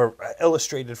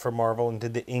illustrated for Marvel and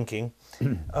did the inking.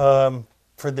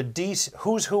 For the DC,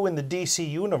 Who's Who in the DC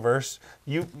universe,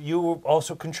 you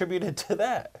also contributed to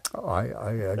that. Oh,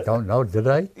 I don't know, did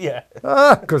I? Yeah.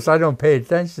 Because I don't pay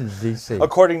attention to DC.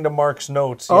 According to Mark's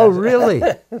notes. Oh, yes. really?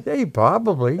 Hey,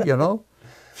 probably, you know.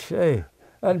 Hey.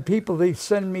 And people, they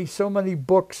send me so many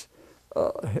books.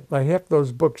 I have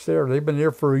those books there. They've been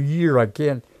there for a year.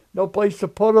 No place to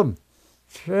put them.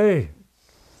 Hey,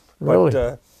 really.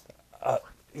 But,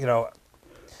 you know.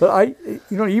 But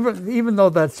you know, even though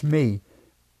that's me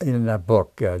in that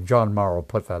book, John Morrow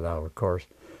put that out, of course.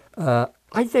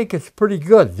 I think it's pretty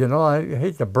good. You know, I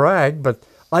hate to brag, but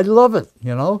I love it.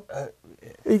 You know,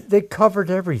 they covered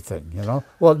everything. You know,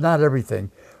 well, not everything.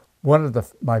 One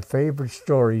of my favorite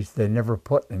stories they never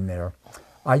put in there.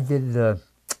 I did. I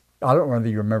don't know whether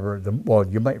you remember well,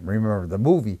 you might remember the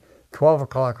movie 12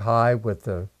 O'Clock High with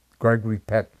Gregory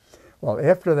Peck. Well,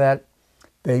 after that,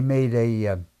 they made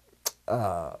a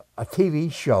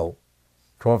TV show,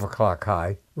 12 O'Clock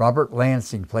High. Robert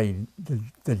Lansing played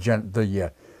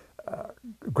the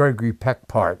Gregory Peck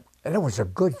part, and it was a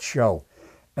good show.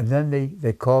 And then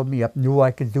they called me up, knew I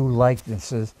could do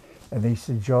likenesses. And they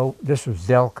said, Joe, this was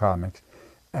Dell Comics,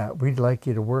 we'd like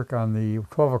you to work on the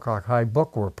 12 O'Clock High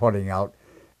book we're putting out,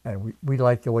 and we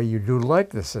like the way you do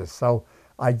likenesses. So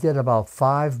I did about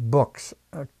 5 books.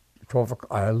 12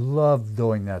 o'clock. I love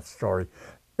doing that story.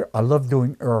 I love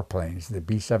doing airplanes, the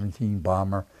B-17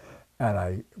 bomber,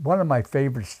 and one of my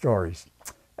favorite stories.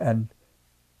 And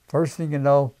first thing you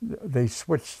know, they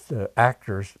switched the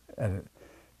actors, and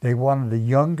they wanted a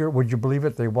younger, would you believe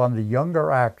it, they wanted a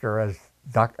younger actor as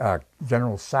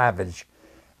General Savage,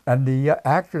 And the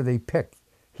actor they picked,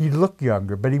 he looked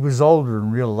younger, but he was older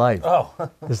in real life. Oh.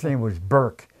 His name was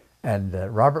Burke. And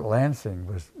Robert Lansing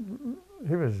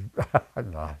he was, I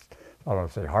don't want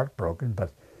to say heartbroken,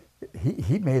 but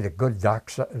he made a good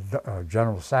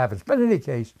General Savage. But in any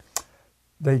case,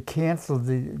 they canceled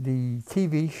the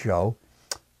TV show.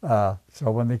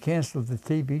 So when they canceled the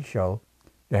TV show,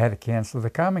 they had to cancel the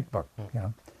comic book, you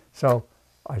know. So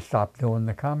I stopped doing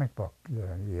the comic book,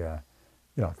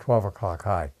 12 o'clock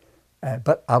high.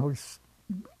 But I was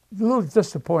a little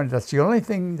disappointed. That's the only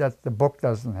thing that the book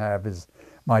doesn't have is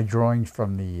my drawings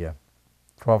from the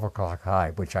 12 o'clock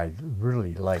high, which I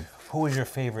really like. Who was your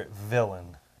favorite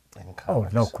villain in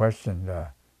comics? Oh, no question,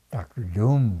 Dr.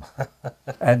 Doom.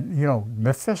 And,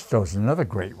 Mephisto's another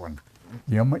great one.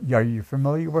 Are you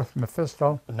familiar with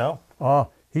Mephisto? No. Oh,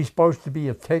 he's supposed to be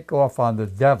a takeoff on the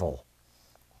devil.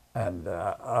 And,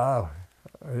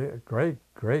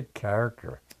 great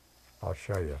character. I'll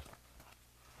show you.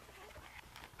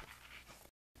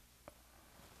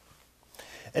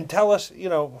 And tell us,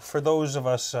 for those of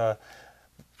us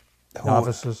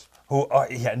Novices.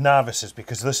 Novices,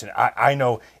 because listen, I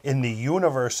know in the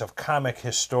universe of comic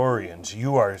historians,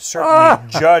 you are certainly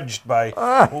judged by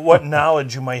what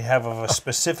knowledge you might have of a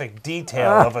specific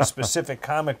detail of a specific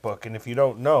comic book, and if you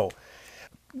don't know.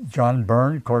 John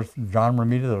Byrne, of course, John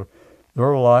Romita,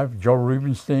 they're alive. Joe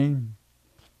Rubenstein,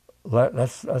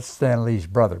 that's Stan Lee's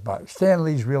brother. But Stan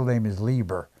Lee's real name is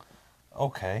Lieber.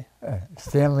 Okay.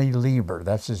 Stanley Lieber,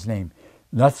 that's his name.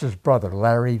 That's his brother,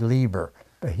 Larry Lieber.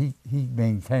 But he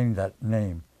maintained that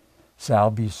name. Sal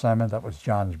Buscema, that was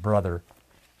John's brother.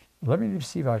 Let me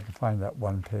see if I can find that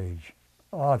one page.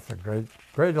 Oh, it's a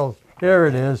great old, here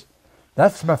it is.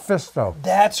 That's Mephisto.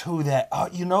 That's who that,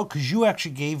 because you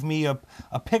actually gave me a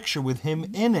picture with him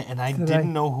in it, and I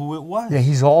didn't know who it was. Yeah,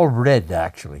 he's all red,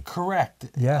 actually.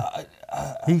 Correct. Yeah.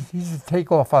 He's a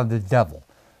takeoff on the devil.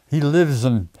 He lives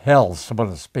in hell, so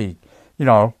to speak.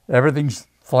 Everything's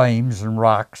flames and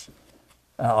rocks.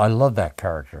 I love that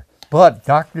character. But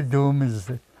Dr. Doom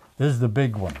is the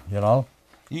big one,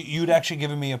 You'd actually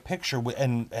given me a picture,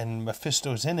 and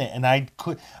Mephisto's in it, and I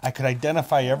could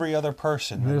identify every other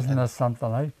person. Isn't that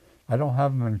something? I don't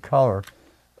have them in color.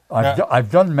 I've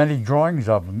done many drawings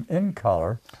of them in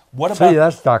color. What about? See,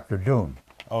 that's Dr. Doom.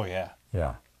 Oh yeah.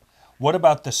 Yeah. What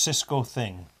about the Cisco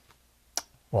thing?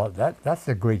 Well, that's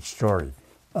a great story.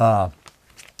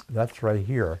 That's right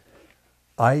here.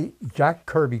 Jack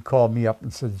Kirby called me up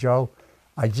and said, Joe,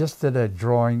 I just did a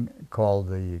drawing called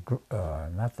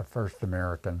not the First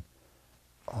American.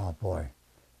 Oh boy,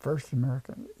 First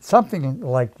American, something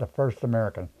like the First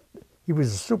American. He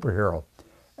was a superhero,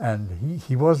 and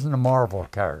he wasn't a Marvel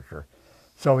character.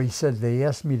 So he said they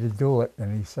asked me to do it,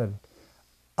 and he said,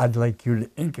 I'd like you to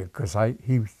ink it because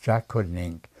Jack couldn't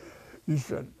ink. He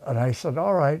said, and I said,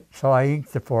 all right. So I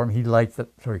inked it for him. He liked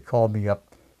it, so he called me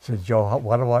up. Said, Joe,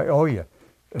 what do I owe you?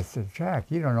 I said, Jack,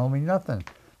 you don't owe me nothing.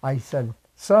 I said,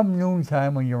 some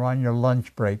noontime when you're on your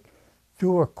lunch break,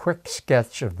 do a quick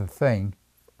sketch of the thing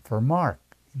for Mark.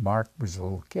 Mark was a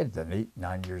little kid, then 8,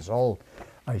 9 years old.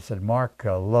 I said, Mark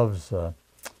loves, the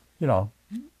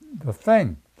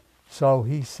thing. So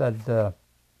he said, oh,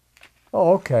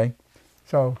 okay.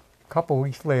 So a couple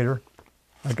weeks later,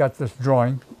 I got this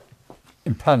drawing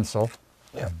in pencil,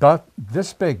 about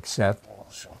this big, Seth.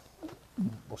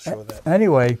 We'll show that.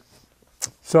 Anyway,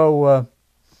 so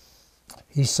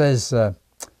he says,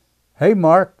 hey,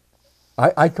 Mark.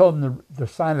 I told him to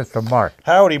sign it to Mark.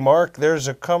 Howdy, Mark. There's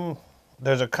a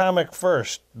comic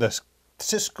first. The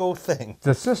Cisco thing.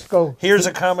 The Cisco. Here's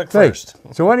a comic thing. first.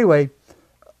 So anyway,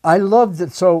 I loved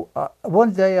it. So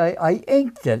one day I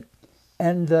inked it.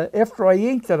 And after I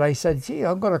inked it, I said, gee,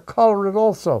 I'm going to color it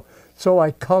also. So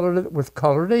I colored it with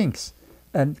colored inks.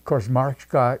 And, of course, Mark's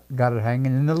got it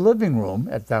hanging in the living room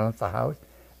down at the house.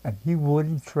 And he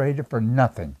wouldn't trade it for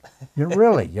nothing.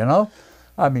 Really,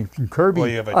 I mean, from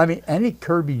Kirby, any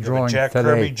Kirby drawing Jack today.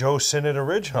 Kirby, Joe Sinnott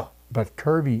original. But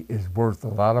Kirby is worth a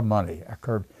lot of money.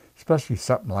 Especially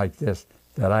something like this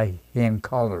that I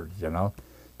hand-colored,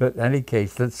 But in any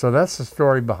case, so that's the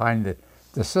story behind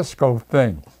the Cisco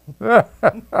thing.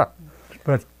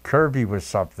 But Kirby was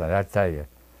something, I tell you.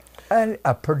 And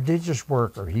a prodigious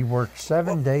worker. He worked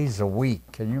 7 days a week.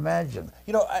 Can you imagine?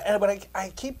 But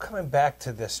I keep coming back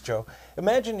to this, Joe.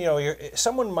 Imagine, you're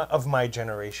someone of my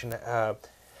generation.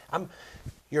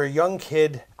 You're a young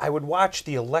kid. I would watch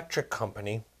The Electric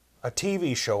Company, a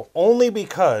TV show, only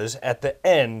because at the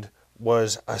end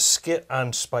was a skit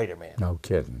on Spider-Man. No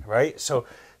kidding. Right? So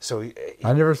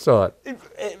I never saw it.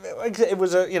 It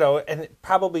was and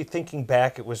probably thinking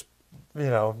back, it was you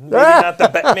know,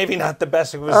 maybe not the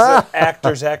best. It was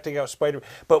actors acting out Spider-Man.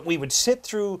 But we would sit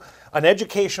through an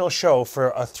educational show for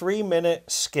a 3-minute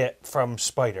skit from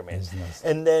Spider-Man.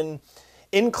 And then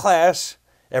in class,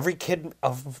 every kid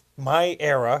of my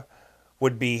era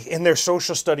would be, in their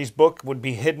social studies book, would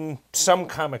be hidden some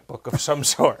comic book of some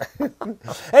sort.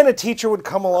 And a teacher would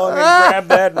come along and grab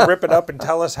that and rip it up and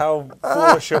tell us how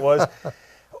foolish it was.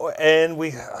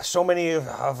 And so many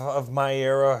of my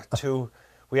era, too,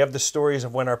 we have the stories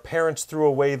of when our parents threw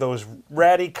away those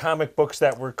ratty comic books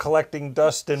that were collecting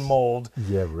dust and mold,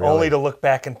 only to look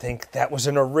back and think that was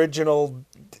an original,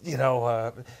 you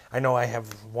know, I know I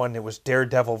have one, it was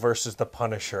Daredevil versus the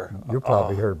Punisher. You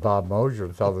probably heard Bob Mosier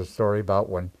tell the story about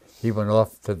when he went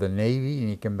off to the Navy and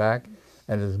he came back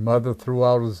and his mother threw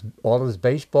out all his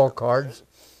baseball cards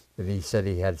and he said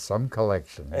he had some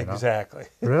collection. Exactly.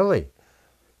 Really?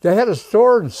 They had a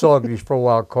store in Saugerties for a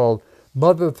while called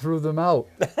Mother Threw Them Out,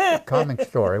 comic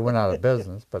store. It went out of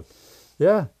business, but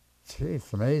yeah, gee,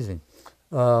 it's amazing.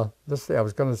 Let's see, I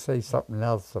was going to say something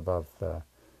else about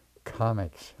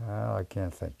comics. I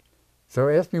can't think. So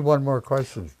ask me one more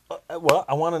question. Well,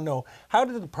 I want to know, how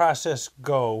did the process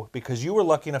go? Because you were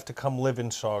lucky enough to come live in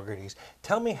Saugerties.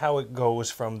 Tell me how it goes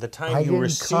from the time you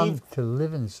received... I didn't come to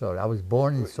live in Saugerties. I was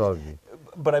born in Saugerties.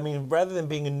 But I mean, rather than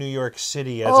being in New York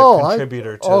City as a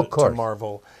contributor to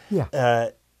Marvel,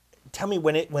 tell me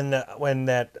when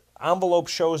that envelope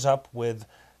shows up with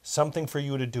something for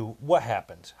you to do, what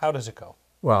happens? How does it go?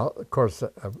 Well, of course,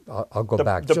 I'll go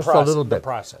back just a little bit. The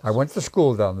process. I went to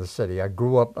school down in the city. I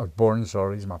grew up, I was born in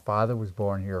Saugerties. My father was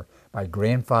born here. My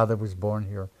grandfather was born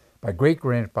here. My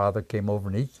great-grandfather came over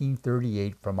in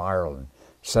 1838 from Ireland,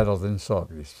 settled in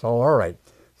Saugerties. So, all right.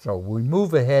 So we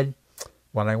move ahead.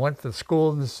 When I went to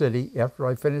school in the city, after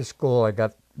I finished school, I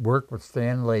got work with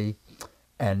Stan Lee,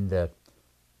 and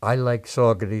I liked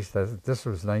Saugerties. This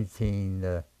was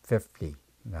 1950.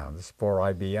 Now, this is before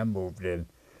IBM moved in.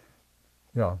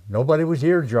 You know, nobody was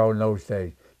here, Joe, in those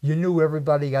days. You knew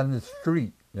everybody on the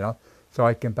street, you know. So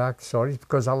I came back to Saugerties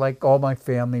because all my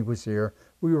family was here.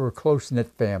 We were a close-knit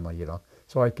family, you know.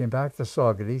 So I came back to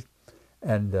Saugerties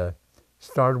and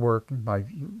started working. My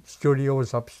studio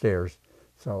was upstairs,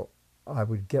 so I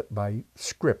would get my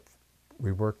script.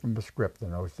 We worked from the script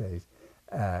in those days.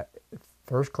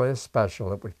 First class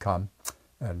special, it would come,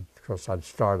 and of course I'd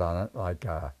start on it like,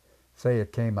 say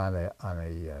it came on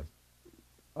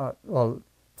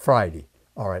Friday.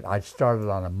 All right, I'd start it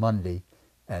on a Monday,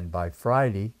 and by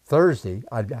Thursday,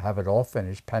 I'd have it all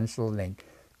finished, pencil and ink,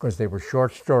 because they were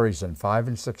short stories and 5-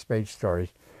 and 6-page stories.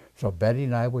 So Betty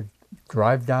and I would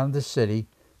drive down the city,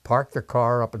 park the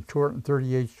car up on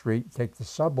 238th Street, take the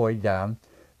subway down.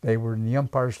 They were in the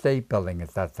Empire State Building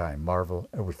at that time, Marvel.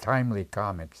 It was Timely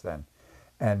Comics then.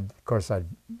 And, of course, I'd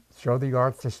show the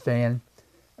art to Stan,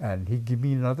 and he'd give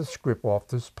me another script off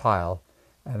this pile,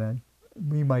 and then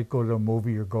we might go to a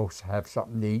movie or go have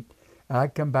something to eat. And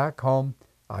I'd come back home.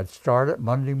 I'd start it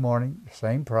Monday morning,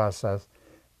 same process,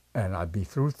 and I'd be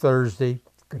through Thursday,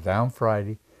 go down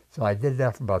Friday. So I did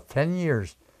that for about 10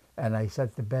 years. And I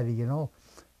said to Betty, you know,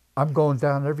 I'm going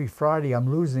down every Friday. I'm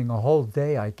losing a whole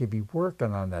day I could be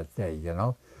working on that day, you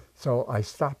know. So I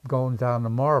stopped going down to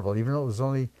Marvel, even though it was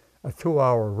only a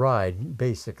 2-hour ride,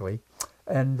 basically.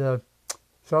 And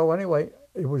so anyway,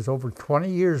 it was over 20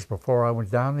 years before I went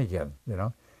down again, you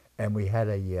know. And we had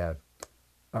a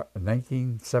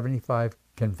 1975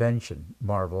 convention,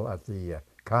 Marvel, at the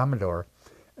Commodore.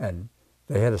 And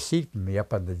they had a seat for me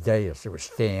up on the dais. It was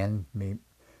Stan, me,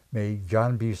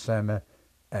 John Buscema,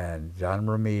 and John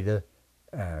Romita,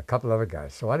 and a couple other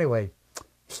guys. So anyway,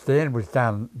 Stan was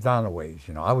down a ways,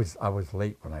 you know. I was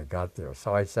late when I got there.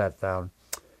 So I sat down,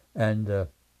 and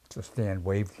so Stan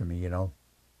waved to me, you know.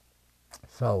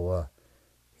 So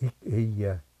he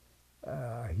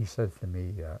said to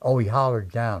me, he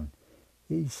hollered down.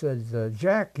 He said,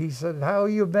 Jack, he said, how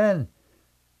you been?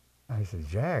 I said,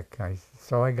 Jack.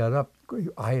 So I got up.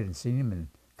 I hadn't seen him in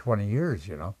 20 years,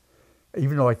 you know,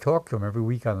 even though I talked to him every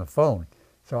week on the phone.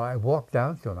 So I walked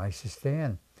down to him. I said,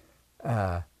 Stan.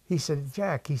 He said,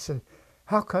 Jack, he said,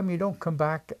 how come you don't come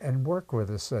back and work with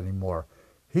us anymore?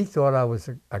 He thought I was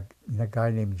a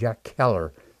guy named Jack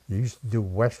Keller. He used to do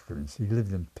Westerns. He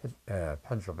lived in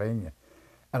Pennsylvania.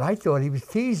 And I thought he was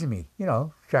teasing me, you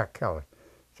know, Jack Keller.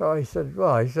 So I said,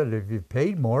 if you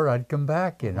paid more, I'd come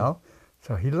back, you know.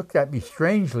 So he looked at me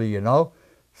strangely, you know.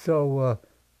 So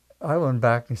I went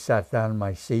back and sat down in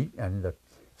my seat. And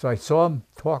so I saw him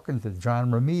talking to John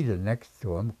Romita next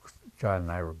to him. John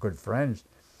and I were good friends.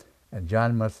 And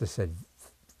John must have said,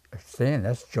 Stan,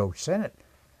 that's Joe Sinnott.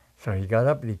 So he got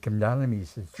up and he came down to me. He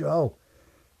said, Joe,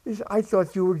 I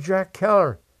thought you were Jack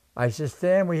Keller. I said,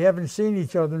 Stan, we haven't seen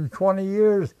each other in 20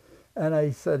 years. And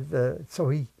I said, so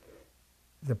he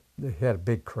had a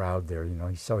big crowd there, you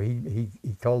know. So he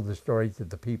told the story to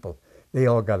the people. They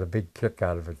all got a big kick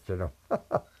out of it, you know.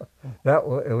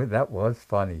 that was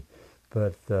funny.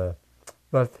 But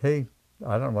hey,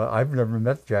 I don't know. I've never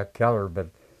met Jack Keller, but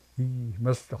he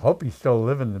must hope he's still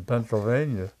living in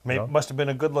Pennsylvania. Must have been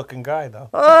a good-looking guy, though.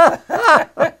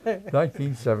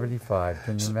 1975.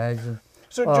 Can you imagine?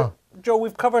 So, Joe,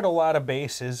 we've covered a lot of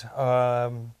bases.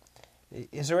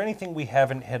 Is there anything we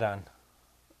haven't hit on?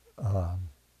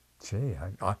 Gee,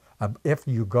 if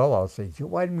you go, I'll say,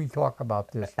 why didn't we talk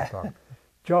about this?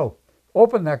 Joe,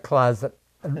 open that closet,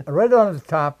 and right on the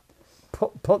top,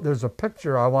 there's a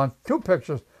picture. I want 2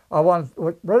 pictures. I want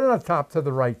right on the top to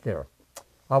the right there.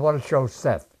 I want to show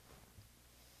Seth.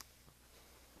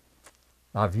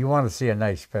 Now, if you want to see a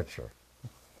nice picture.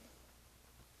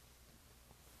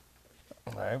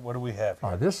 All right, what do we have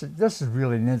here? This is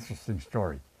really an interesting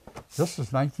story. This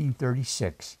was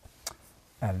 1936,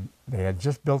 and they had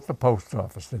just built the post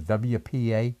office, the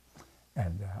WPA,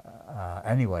 and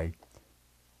anyway,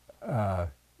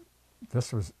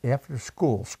 this was after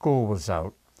school. School was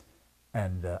out,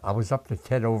 and I was up to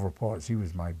Ted Overpaw's. He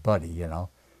was my buddy, you know,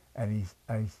 and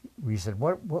we said,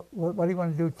 what do you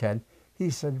want to do, Ted? He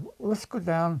said, well, let's go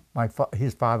down.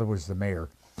 His father was the mayor.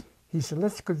 He said,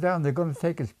 let's go down. They're going to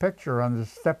take his picture on the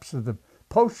steps of the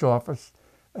post office.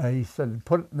 He said,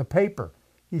 put it in the paper.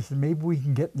 He said, maybe we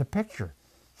can get in the picture.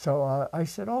 So I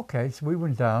said, okay. So we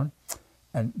went down,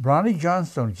 and Ronnie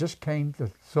Johnstone just came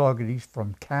to Saugerties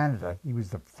from Canada. He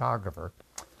was the photographer.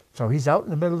 So he's out in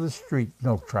the middle of the street.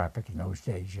 No traffic in those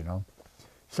days, you know.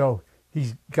 So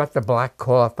he's got the black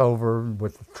cloth over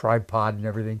with the tripod and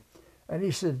everything. And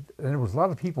he said, and there was a lot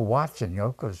of people watching, you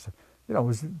know, because, you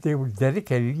know, they were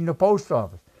dedicating the post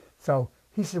office. So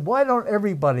he said, why don't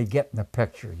everybody get in the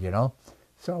picture, you know?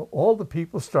 So all the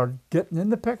people started getting in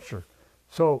the picture.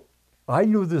 So I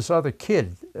knew this other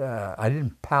kid. I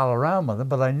didn't pal around with him,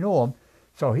 but I knew him.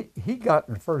 So he got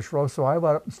in the first row, so I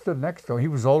went up and stood next to him. He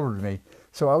was older than me.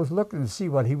 So I was looking to see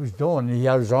what he was doing, and he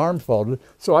had his arms folded.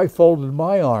 So I folded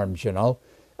my arms, you know,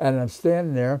 and I'm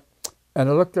standing there, and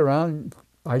I looked around.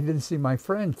 I didn't see my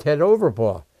friend, Ted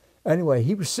Overpaw. Anyway,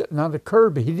 he was sitting on the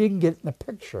curb, but he didn't get in the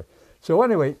picture. So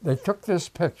anyway, they took this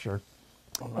picture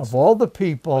of all the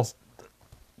people,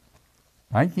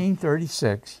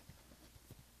 1936.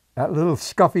 That little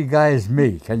scuffy guy is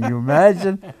me. Can you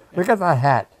imagine? Look at that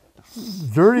hat.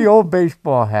 Dirty old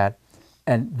baseball hat.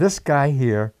 And this guy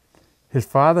here, his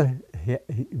father he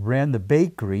ran the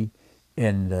bakery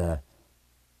in what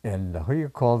do you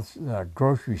call it,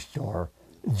 grocery store,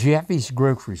 Jeffy's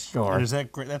grocery store. And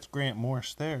that's Grant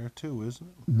Morse there too, isn't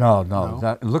it? No.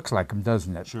 That, it looks like him,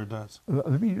 doesn't it? Sure does.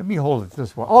 Let me hold it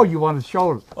this way. Oh, you want to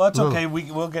show it? Well, that's okay.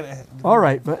 We'll get it. All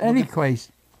right, but any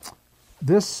case,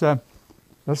 this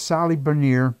that's Sally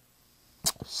Bernier,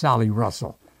 Sally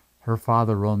Russell. Her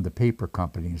father owned the paper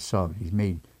company in Saugerties. He's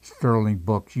made sterling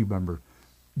books. You remember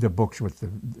the books with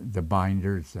the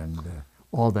binders and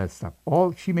all that stuff.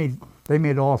 They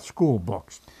made all school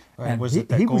books. Right. And Was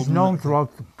he was known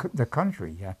throughout the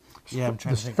country. Yeah, I'm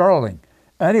trying to think. sterling.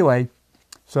 Anyway,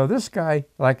 so this guy,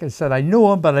 like I said, I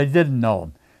knew him, but I didn't know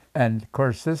him. And of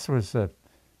course, he's still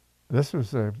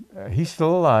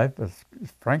alive.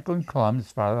 Franklin Clum,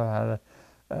 his father had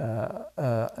an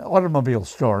automobile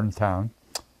store in town.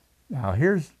 Now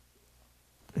here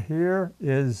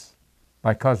is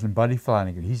my cousin Buddy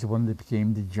Flanagan. He's the one that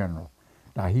became the general.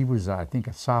 Now he was, I think,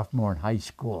 a sophomore in high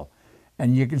school.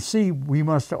 And you can see we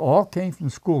must have all came from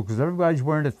school because everybody's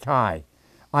wearing a tie.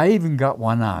 I even got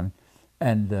one on.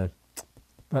 And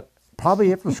but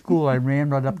probably after school I ran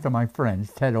right up to my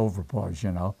friends, Ted Overpaw's,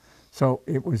 you know. So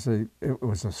it was a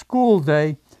school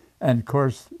day, and of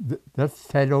course that's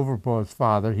Ted Overpaw's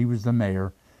father. He was the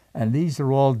mayor, and these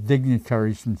are all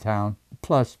dignitaries from town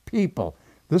plus people.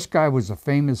 This guy was a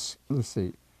famous. Let's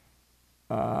see.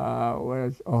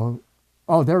 There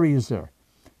he is there.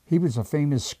 He was a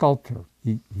famous sculptor.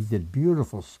 He did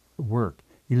beautiful work.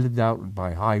 He lived out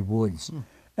by high woods,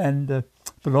 and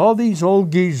but all these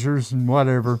old geezers and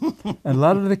whatever, and a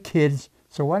lot of the kids.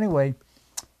 So anyway.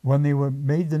 When they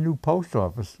made the new post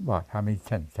office, how many,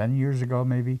 10 years ago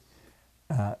maybe,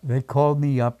 they called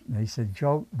me up and they said,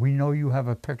 Joe, we know you have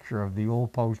a picture of the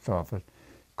old post office.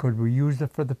 Could we use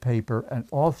it for the paper? And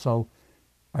also,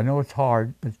 I know it's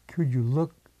hard, but could you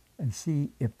look and see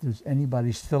if there's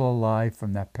anybody still alive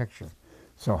from that picture?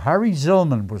 So Harry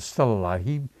Zillman was still alive.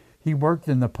 He worked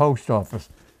in the post office.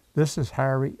 This is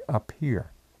Harry up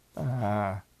here.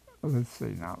 Let's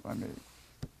see now.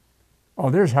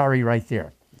 Oh, there's Harry right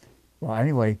there. Well,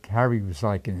 anyway, Harry was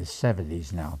like in his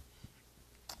 70s now.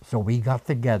 So we got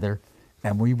together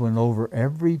and we went over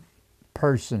every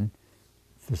person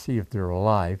to see if they're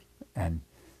alive. And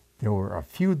there were a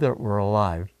few that were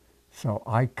alive. So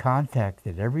I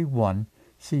contacted everyone,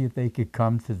 see if they could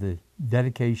come to the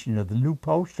dedication of the new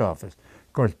post office.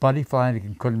 Of course, Buddy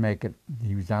Flanagan couldn't make it.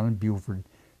 He was down in Beaufort.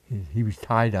 He was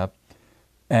tied up.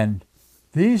 And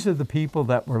these are the people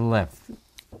that were left.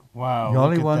 Wow. The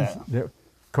only look ones, at that, of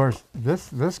course,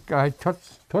 this guy,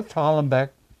 Toots Hollenbeck,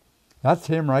 that's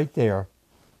him right there.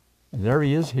 And there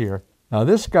he is here. Now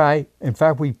this guy, in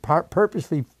fact, we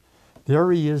purposely,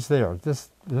 there he is there.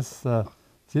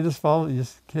 See this fellow,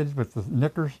 this kid with the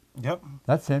knickers? Yep.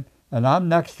 That's him. And I'm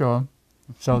next to him.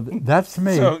 So that's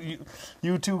me. So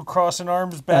you two crossing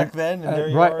arms back then, and there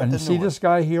you right, are at and the you see new this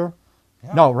guy here?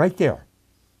 Yeah. No, right there.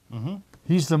 Mm-hmm.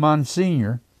 He's the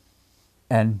Monsignor.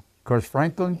 And, of course,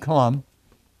 Franklin Clum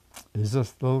is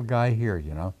this little guy here,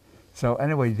 you know. So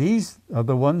anyway, these are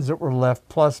the ones that were left,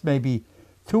 plus maybe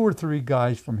 2 or 3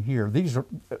 guys from here. These are,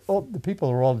 the people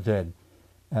are all dead.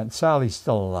 And Sally's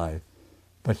still alive.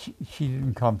 But she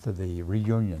didn't come to the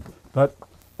reunion. But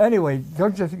anyway,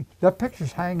 don't you think, that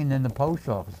picture's hanging in the post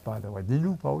office, by the way, the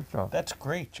new post office. That's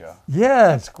great, Joe.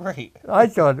 Yes. That's great. I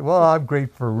thought, well, I'm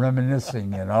great for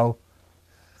reminiscing, you know.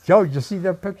 Joe, did you see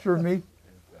that picture of me?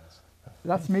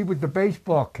 That's me with the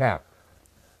baseball cap.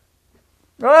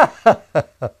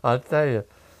 I'll tell you.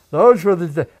 Those were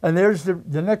and there's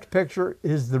the next picture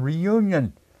is the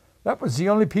reunion. That was the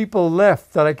only people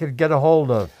left that I could get a hold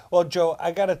of. Well, Joe,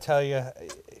 I got to tell you,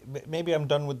 maybe I'm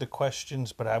done with the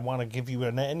questions, but I want to give you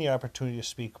any opportunity to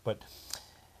speak. But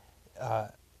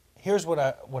here's what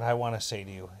I want to say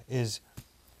to you is,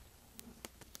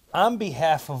 on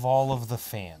behalf of all of the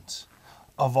fans,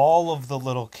 of all of the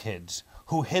little kids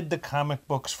who hid the comic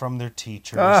books from their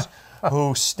teachers,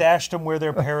 who stashed them where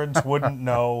their parents wouldn't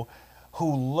know,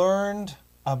 who learned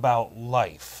about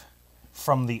life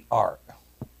from the art,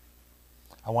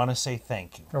 I want to say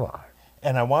thank you. Come on.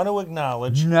 And I want to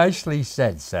acknowledge... Nicely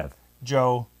said, Seth.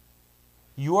 Joe,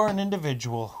 you are an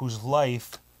individual whose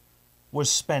life was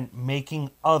spent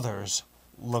making others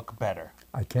look better.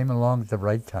 I came along at the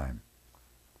right time.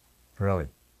 Really.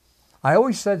 I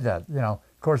always said that, you know.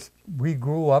 Of course, we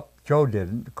grew up. Joe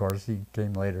didn't, of course. He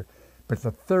came later. But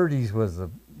the 30s was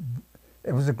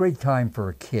a great time for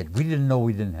a kid. We didn't know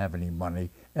we didn't have any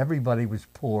money. Everybody was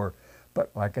poor.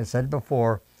 But like I said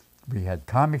before, we had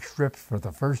comic strips for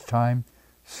the first time,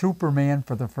 Superman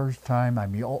for the first time. I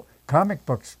mean, comic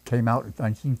books came out in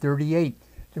 1938.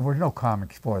 There were no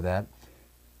comics for that.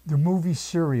 The movie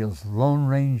serials, Lone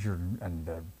Ranger and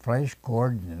Flash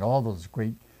Gordon and all those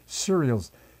great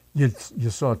serials. You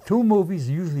saw 2 movies,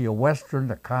 usually a Western,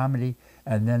 a comedy,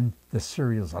 and then the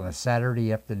serials on a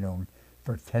Saturday afternoon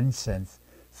for 10 cents.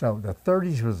 So the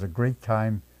 30s was a great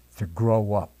time to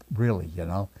grow up, really, you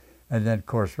know. And then, of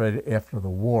course, right after the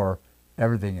war,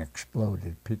 everything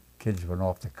exploded. Kids went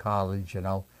off to college, you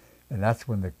know, and that's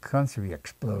when the country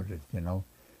exploded, you know.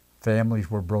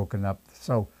 Families were broken up.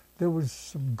 So there was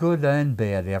some good and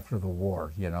bad after the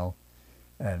war, you know.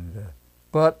 And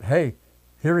but, hey,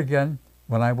 here again,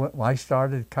 when I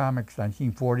started comics in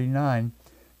 1949,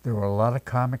 there were a lot of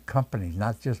comic companies,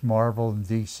 not just Marvel and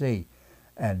DC.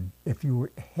 And if you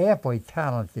were halfway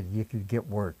talented, you could get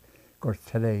work. Of course,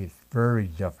 today it's very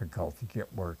difficult to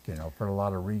get work, you know, for a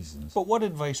lot of reasons. But what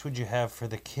advice would you have for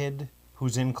the kid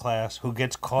who's in class, who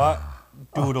gets caught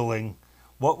doodling,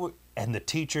 and the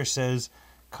teacher says,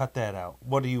 cut that out?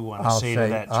 What do you want to say to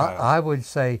that child? I would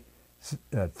say,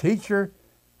 teacher,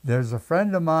 there's a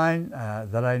friend of mine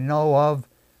that I know of,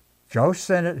 Joe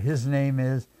Sinnott, his name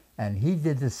is, and he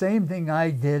did the same thing I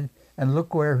did, and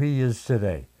look where he is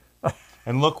today.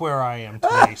 And look where I am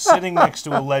today, sitting next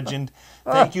to a legend.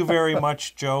 Thank you very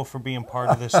much, Joe, for being part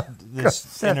of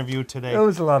this interview today. It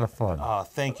was a lot of fun.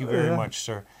 Thank you very much,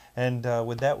 sir. And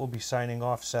with that, we'll be signing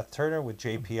off. Seth Turner with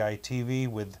JPI TV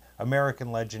with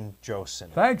American legend Joe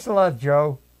Sinnott. Thanks a lot,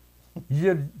 Joe.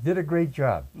 You did a great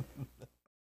job.